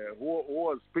who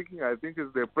was speaking. I think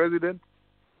is the president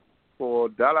for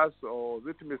Dallas, or is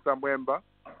it Mr. Mwemba?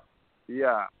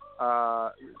 Yeah,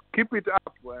 keep it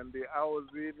up. And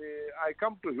I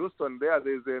come to Houston. There's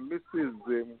a Mrs.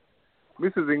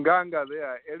 Nganga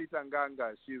there, Elita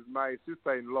Nganga. She's my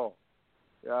sister-in-law,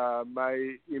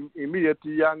 my immediate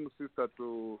young sister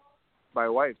to my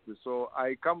wife. So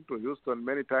I come to Houston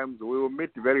many times. We will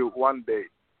meet one day.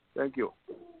 Thank you.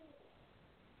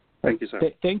 Thank you, sir.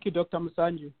 Thank you, Dr.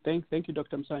 Msanji. Thank you,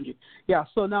 Dr. Msanji. Yeah,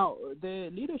 so now the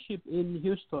leadership in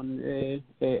Houston,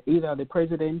 either the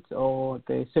president or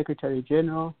the secretary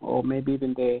general, or maybe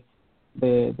even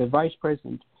the vice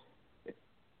president,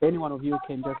 any one of you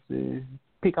can just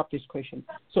pick up this question.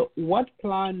 So what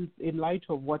plans, in light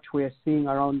of what we are seeing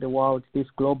around the world, this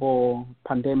global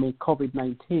pandemic,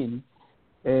 COVID-19,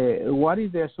 what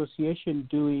is the association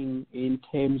doing in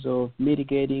terms of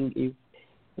mitigating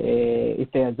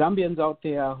if there are Zambians out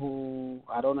there who,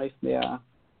 I don't know if there are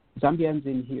Zambians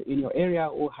in your area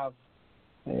who have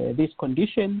this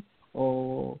condition,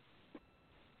 or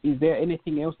is there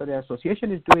anything else that the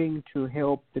association is doing to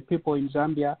help the people in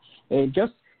Zambia?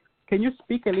 Can you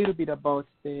speak a little bit about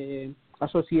the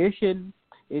association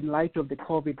in light of the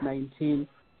COVID-19?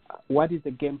 What is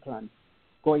the game plan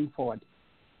going forward?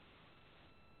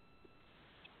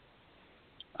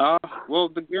 Well,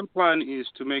 the game plan is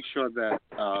to make sure that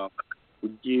we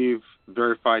give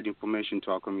verified information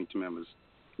to our community members.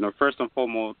 First and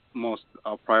foremost,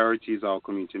 our priority is our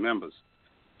community members.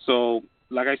 So,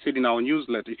 like I said in our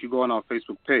newsletter, if you go on our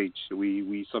Facebook page,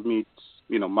 we submit,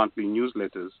 monthly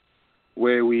newsletters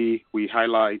where we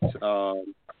highlight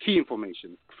key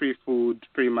information, free food,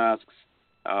 free masks,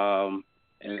 and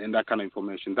that kind of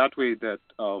information. That way that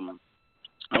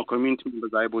our community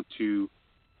members are able to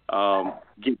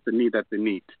get the need that they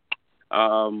need.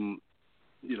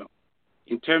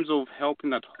 In terms of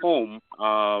helping at home,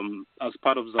 as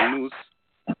part of ZANUS,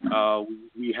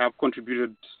 we have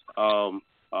contributed some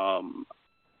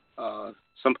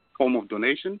form of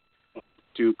donation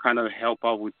to kind of help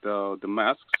out with the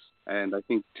masks and I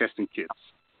think testing kits.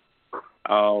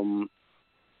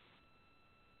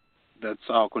 That's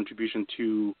our contribution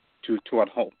to at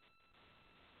home.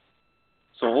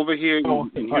 So over here in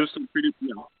Houston,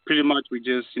 pretty much we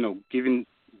just giving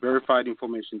verified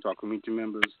information to our community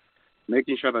members,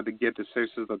 making sure that they get the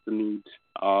services that they need,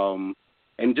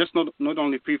 and just not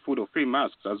only free food or free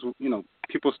masks. As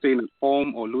people staying at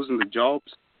home or losing their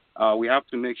jobs, we have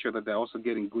to make sure that they're also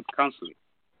getting good counseling.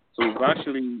 So we've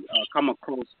actually come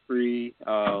across free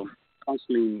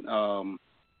counseling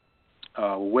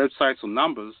websites or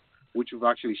numbers, which we've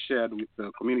actually shared with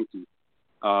the community.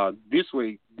 This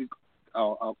way,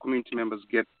 our community members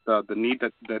get the need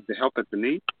the help that they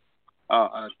need,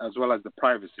 as well as the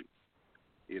privacy.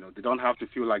 They don't have to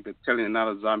feel like they're telling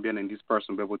another Zambian and this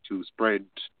person will be able to spread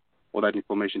all that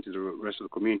information to the rest of the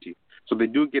community. So they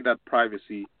do get that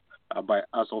privacy by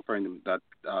us offering them that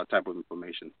type of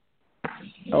information.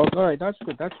 Oh, all right, that's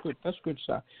good,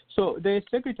 sir. So the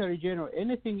Secretary General,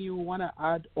 anything you want to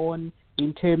add on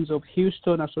in terms of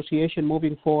Houston Association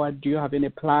moving forward? Do you have any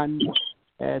plans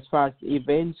as far as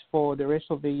events for the rest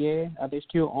of the year? Are they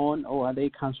still on or are they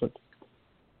cancelled?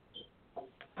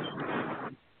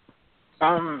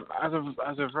 As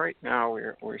of right now,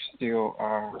 we're still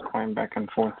going back and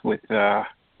forth with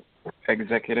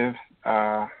executive.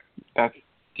 That's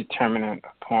determinant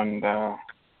upon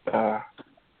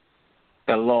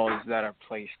the laws that are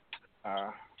placed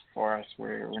for us.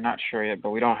 We're not sure yet, but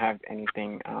we don't have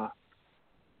anything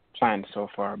planned so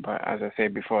far. But as I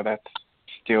said before, that's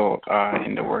still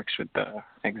in the works with the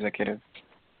executive.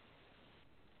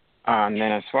 And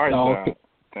then as far as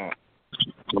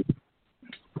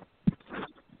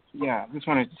I just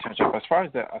wanted to touch up. As far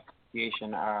as the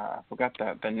association, I forgot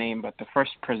the name, but the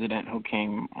first president who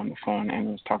came on the phone and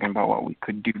was talking about what we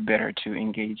could do better to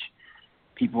engage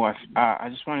people. I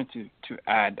just wanted to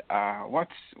add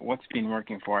what's been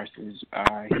working for us is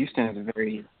Houston is a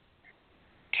very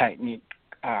tight-knit,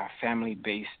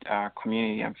 family-based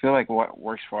community. I feel like what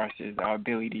works for us is our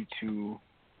ability to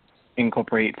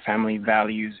incorporate family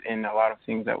values in a lot of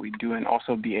things that we do, and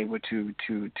also be able to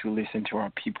listen to our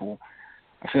people.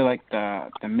 I feel like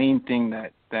the main thing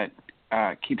that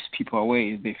keeps people away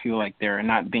is they feel like they're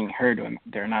not being heard or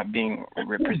they're not being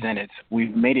represented.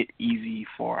 We've made it easy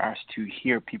for us to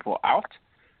hear people out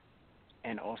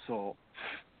and also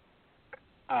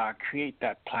create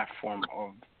that platform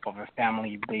of a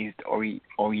family-based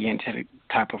oriented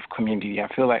type of community. I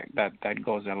feel like that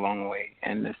goes a long way,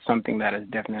 and it's something that has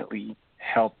definitely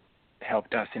helped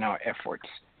us in our efforts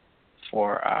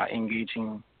for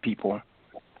engaging people.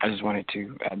 I just wanted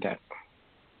to add that.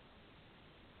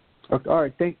 Okay, all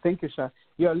right, thank you, sir.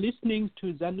 You're listening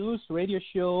to Zanus Radio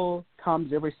Show.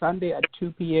 Comes every Sunday at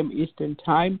 2 p.m. Eastern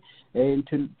Time. And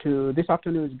to this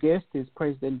afternoon's guest is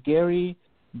President Gary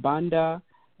Banda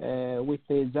with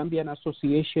the Zambian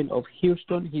Association of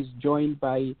Houston. He's joined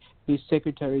by his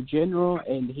Secretary General,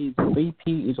 and his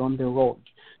VP is on the road.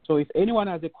 So if anyone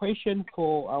has a question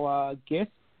for our guest,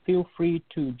 feel free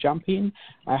to jump in.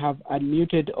 I have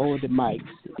unmuted all the mics.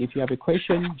 If you have a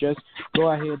question, just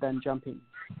go ahead and jump in.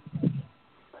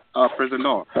 President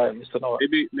Noah. Hi, Mr. Noah.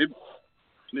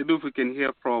 Maybe if we can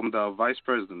hear from the Vice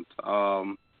President.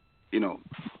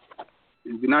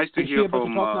 It'd be nice to hear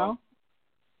from. Now?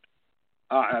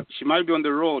 She might be on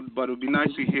the road, but it'd be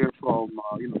nice to hear from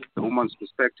the woman's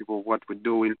perspective of what we're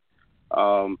doing,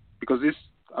 because this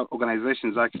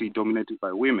organization is actually dominated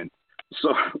by women.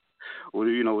 So,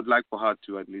 would like for her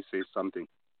to at least say something,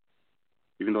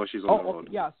 even though she's on the road.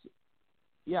 Yes.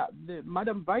 Yeah,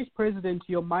 Madam Vice President,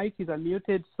 your mic is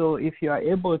unmuted, so if you are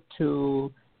able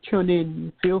to tune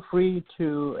in, feel free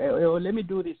to. Let me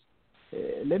do this.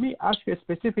 Let me ask you a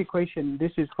specific question.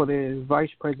 This is for the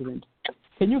Vice President.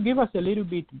 Can you give us a little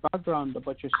bit background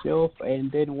about yourself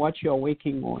and then what you're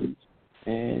working on,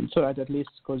 and so that at least,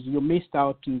 because you missed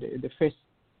out in the first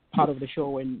part of the show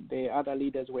when the other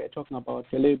leaders were talking about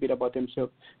a little bit about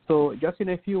themselves. So just in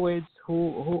a few words,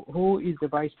 who is the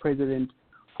Vice President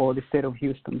for the state of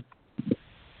Houston?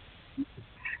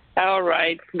 All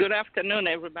right. Good afternoon,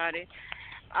 everybody.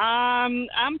 I'm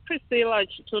Priscilla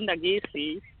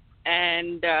Chitundagisi,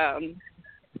 and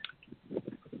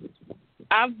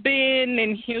I've been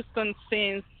in Houston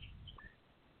since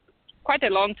quite a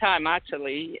long time,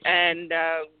 actually. And,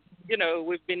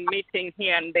 we've been meeting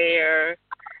here and there.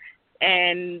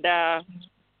 And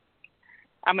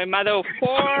I'm a mother of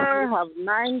 4, have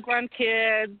 9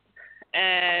 grandkids,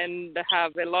 and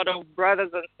have a lot of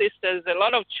brothers and sisters, a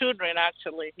lot of children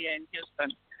actually here in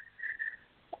Houston.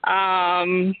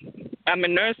 I'm a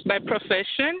nurse by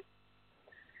profession.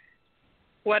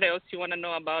 What else you want to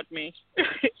know about me?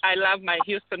 I love my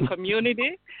Houston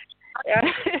community.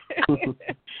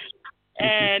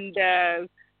 And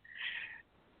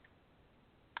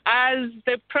as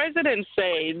the president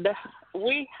said,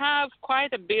 we have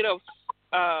quite a bit of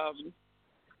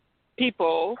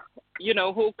people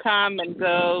who come and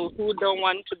go, who don't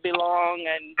want to belong,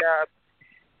 and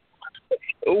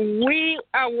we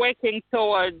are working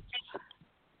towards,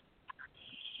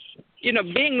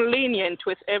 being lenient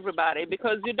with everybody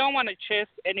because you don't want to chase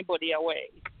anybody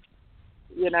away.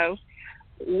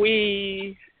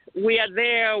 We are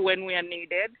there when we are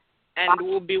needed, and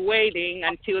we'll be waiting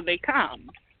until they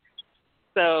come.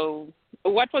 So,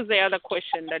 what was the other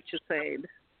question that you said?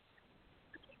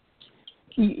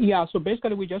 Yeah, so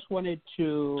basically we just wanted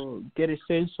to get a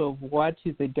sense of what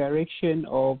is the direction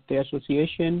of the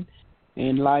association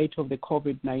in light of the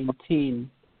COVID-19.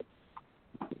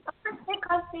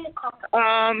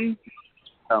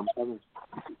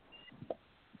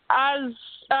 As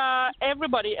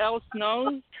everybody else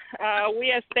knows,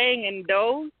 we are staying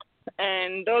indoors,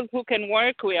 and those who can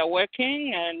work, we are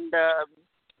working, and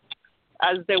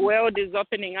as the world is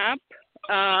opening up,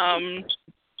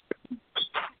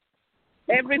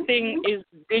 everything is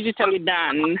digitally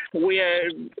done. We're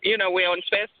on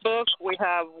Facebook, we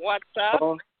have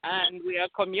WhatsApp, and we are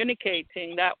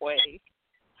communicating that way.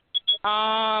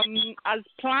 As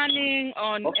planning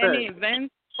on any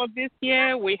events for this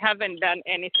year, we haven't done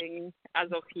anything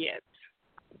as of yet.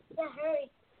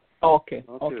 Okay.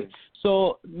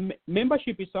 So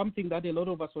membership is something that a lot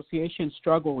of associations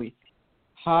struggle with.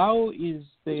 How is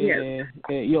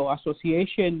your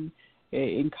association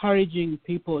encouraging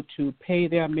people to pay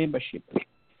their membership?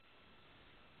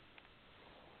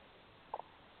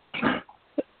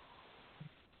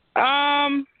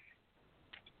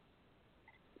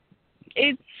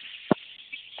 It's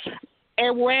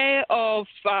a way of,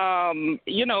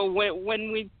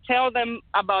 when we tell them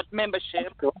about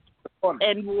membership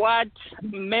and what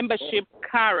membership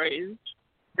carries,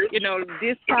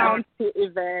 discounts to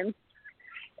events,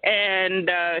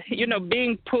 and,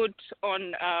 being put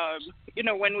on,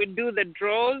 when we do the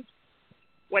draws,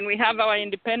 when we have our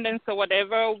independence or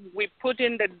whatever, we put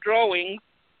in the drawing,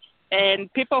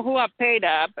 and people who are paid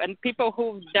up and people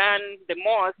who've done the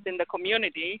most in the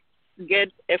community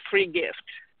get a free gift.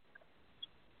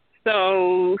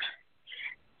 So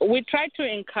we try to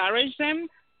encourage them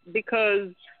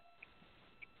because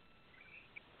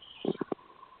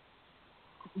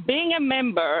being a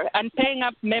member and paying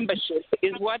up membership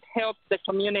is what helps the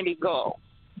community go.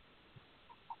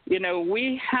 We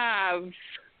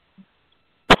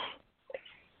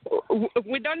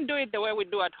don't do it the way we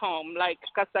do at home, like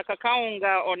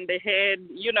kasakakaunga on the head,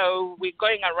 we're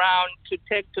going around to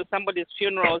take to somebody's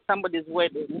funeral, somebody's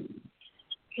wedding.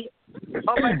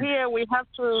 Over here, we have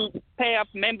to pay up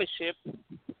membership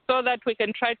so that we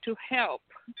can try to help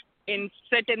in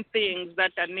certain things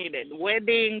that are needed,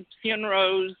 weddings,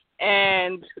 funerals,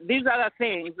 and these other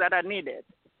things that are needed.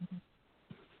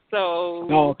 So,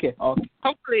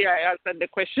 hopefully I answered the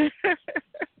question.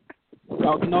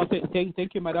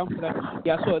 Thank you, Madam, for that.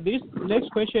 Yeah, so this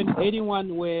next question,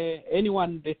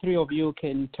 the three of you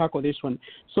can tackle this one.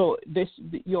 So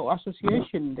your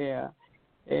association there,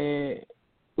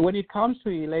 when it comes to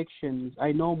elections,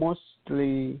 I know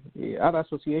mostly other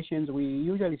associations, we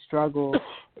usually struggle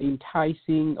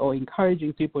enticing or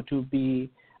encouraging people to be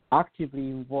actively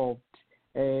involved.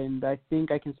 And I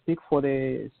think I can speak for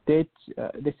the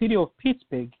city of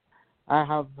Pittsburgh. I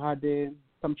have had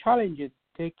some challenges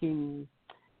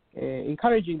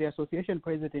encouraging the association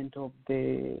president of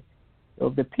the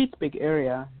Pittsburgh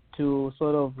area to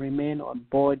sort of remain on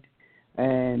board,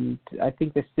 and I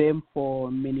think the same for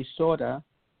Minnesota.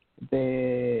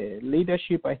 The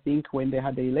leadership, I think, when they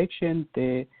had the election,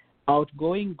 the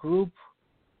outgoing group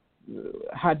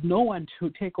had no one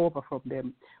to take over from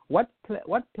them. What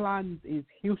plans is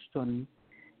Houston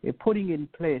putting in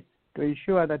place to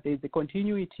ensure that there's a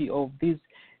continuity of these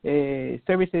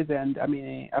services and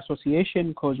association?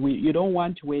 Because you don't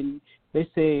want, when let's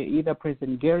say either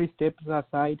President Gary steps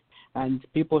aside and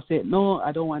people say, no,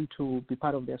 I don't want to be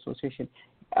part of the association.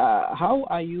 How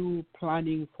are you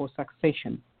planning for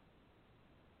succession?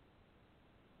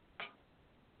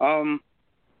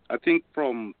 I think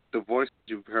from the voice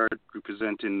you've heard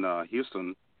representing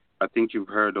Houston, I think you've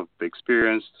heard of the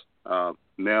experienced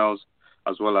males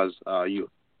as well as youth.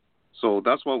 So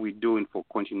that's what we're doing for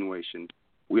continuation.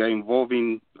 We are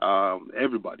involving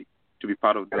everybody to be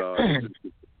part of the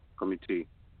committee.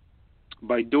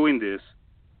 By doing this,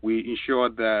 we ensure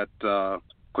that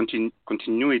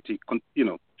continuity,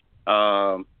 continues,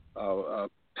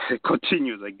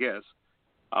 I guess,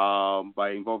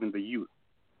 by involving the youth.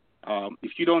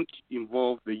 If you don't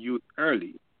involve the youth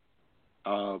early,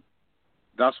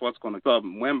 that's what's going to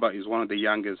come. Mwemba is one of the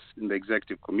youngest in the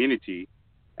executive community,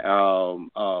 but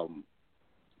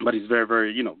he's very,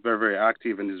 very, very, very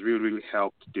active and has really, really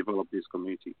helped develop this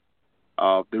community.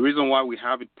 The reason why we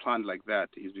have it planned like that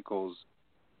is because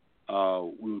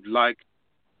we would like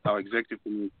our executive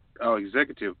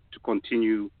to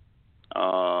continue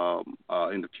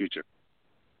in the future.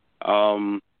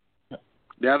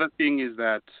 The other thing is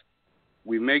that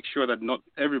we make sure that not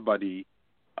everybody,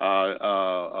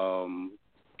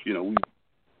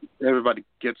 everybody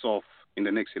gets off in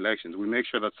the next elections. We make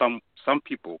sure that some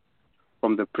people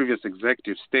from the previous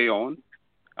executive stay on.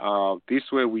 This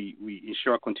way we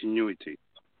ensure continuity.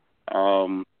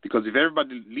 Because if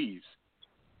everybody leaves,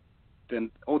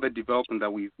 then all the development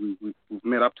that we've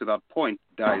made up to that point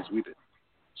dies with it.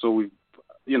 So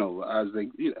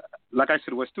like I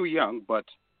said, we're still young, but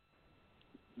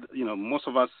most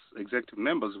of us executive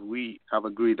members, we have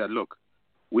agreed that look,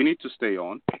 we need to stay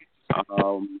on.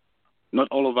 Not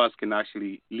all of us can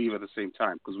actually leave at the same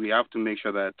time because we have to make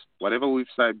sure that whatever we've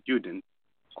started building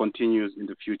continues in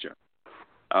the future.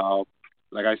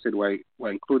 Like I said, we're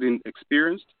including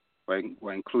experienced,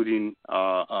 we're including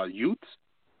youth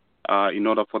in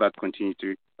order for that continue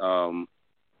to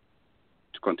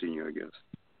continue, I guess.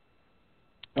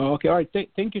 Okay, all right.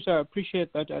 Thank you, sir. I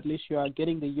appreciate that. At least you are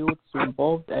getting the youth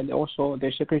involved, and also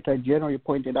the Secretary General, you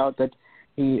pointed out that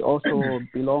he also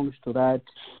belongs to that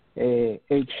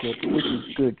age group, which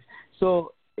is good.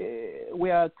 So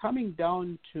we are coming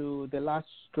down to the last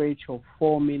stretch of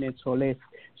 4 minutes or less.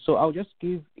 So I'll just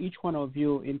give each one of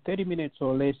you in 30 minutes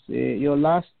or less your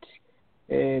last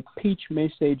pitch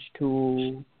message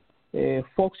to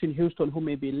folks in Houston who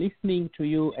may be listening to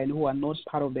you and who are not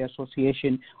part of the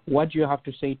association. What do you have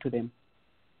to say to them?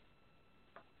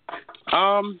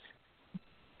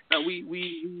 We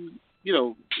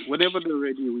whenever they're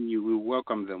ready, we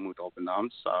welcome them with open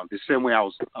arms. The same way I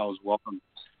was welcomed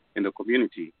in the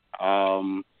community.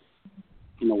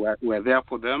 We're there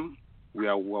for them.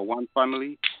 We're one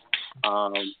family.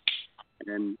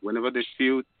 And whenever they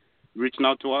feel reaching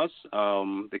out to us,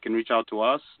 they can reach out to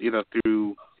us either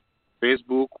through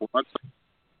Facebook or WhatsApp.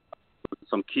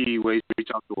 Some key ways to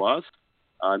reach out to us.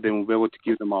 Then we'll be able to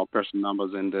give them our personal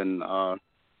numbers and then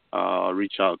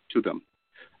reach out to them.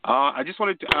 I just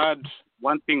wanted to add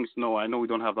one thing, Snow. I know we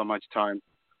don't have that much time.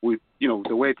 With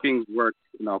the way things work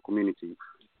in our community.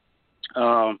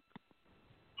 Though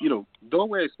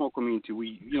we're a small community,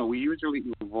 we usually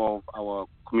involve our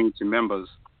community members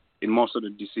in most of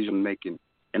the decision making,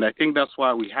 and I think that's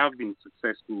why we have been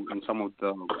successful in some of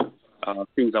the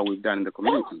things that we've done in the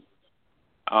community.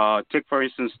 Take for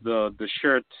instance the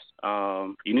shirt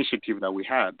initiative that we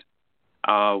had.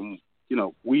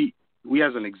 We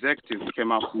as an executive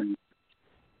came up with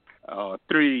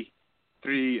three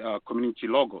community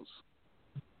logos.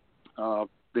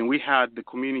 Then we had the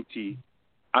community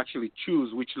actually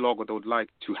choose which logo they would like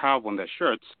to have on their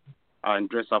shirts and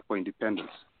dress up for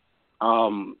independence.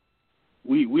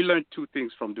 We learned two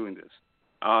things from doing this.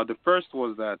 The first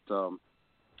was that the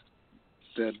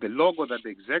logo that the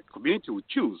exec community would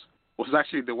choose was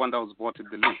actually the one that was voted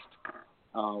the least.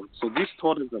 So this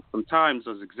taught us that sometimes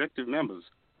as executive members,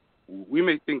 we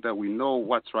may think that we know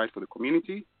what's right for the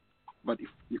community, but if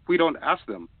we don't ask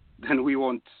them, then we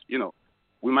won't,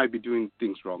 we might be doing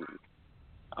things wrongly.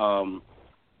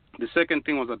 The second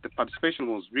thing was that the participation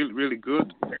was really, really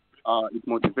good. It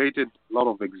motivated a lot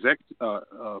of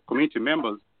community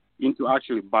members into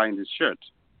actually buying this shirt.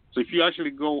 So if you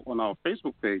actually go on our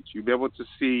Facebook page, you'll be able to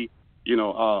see,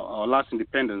 our last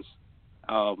independence,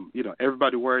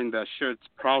 everybody wearing their shirts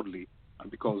proudly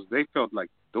because they felt like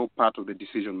they were part of the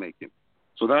decision making.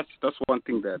 So that's one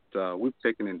thing that we've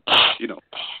taken in,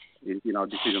 in our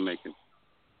decision making.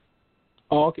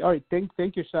 Oh, okay, all right.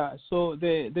 Thank you, sir. So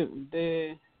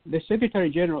the Secretary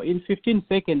General, in 15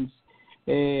 seconds,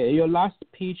 your last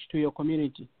pitch to your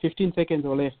community, 15 seconds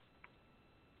or less.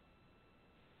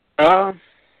 I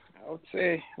would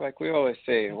say, like we always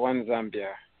say, one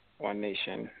Zambia, one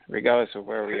nation. Regardless of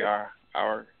where we are,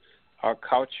 our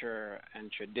culture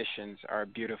and traditions are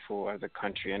beautiful as a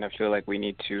country, and I feel like we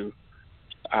need to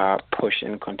push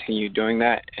and continue doing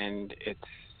that. And it's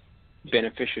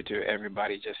beneficial to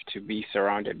everybody just to be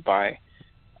surrounded by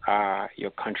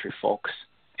your country folks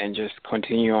and just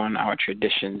continue on our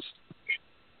traditions.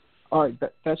 All right,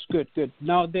 that's good.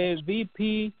 Now the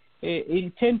VP,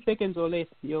 in 10 seconds or less,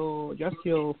 your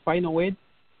final word.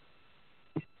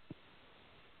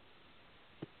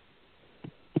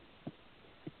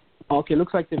 Okay,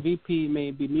 looks like the VP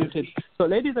may be muted. So,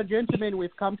 ladies and gentlemen,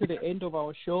 we've come to the end of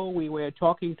our show. We were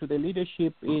talking to the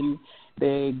leadership in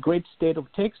the great state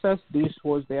of Texas. This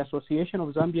was the Association of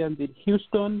Zambians in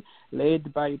Houston,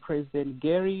 led by President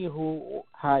Gary, who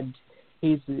had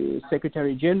his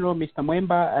Secretary General, Mr.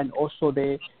 Mwemba, and also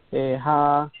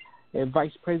her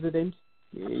Vice President,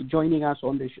 joining us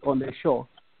on the show.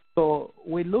 So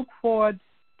we look forward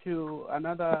to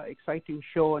another exciting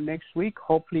show next week.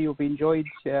 Hopefully you've enjoyed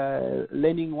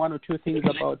learning one or two things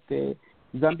about the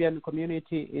Zambian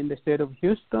community in the state of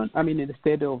Houston, in the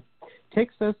state of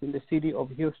Texas, in the city of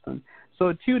Houston.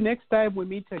 So till next time we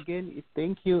meet again,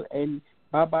 thank you and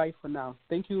bye-bye for now.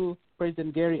 Thank you,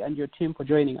 President Gary and your team for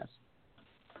joining us.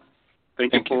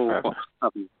 Thank you for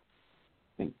having me.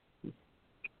 Thank you.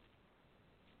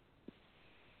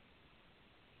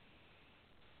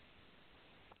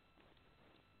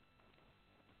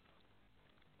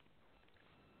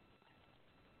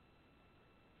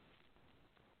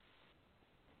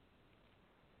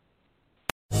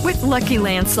 With Lucky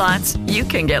Land Slots, you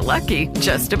can get lucky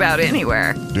just about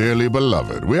anywhere. Dearly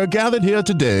beloved, we are gathered here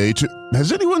today to...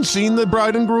 Has anyone seen the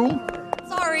bride and groom?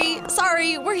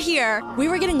 Sorry, we're here. We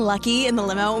were getting lucky in the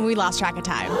limo and we lost track of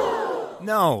time.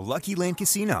 No, Lucky Land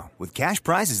Casino, with cash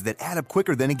prizes that add up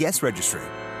quicker than a guest registry.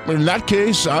 In that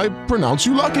case, I pronounce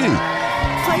you lucky.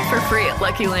 Play for free at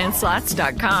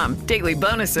LuckyLandSlots.com. Daily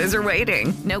bonuses are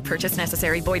waiting. No purchase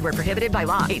necessary. Void where prohibited by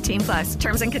law. 18+.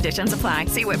 Terms and conditions apply.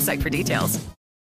 See website for details.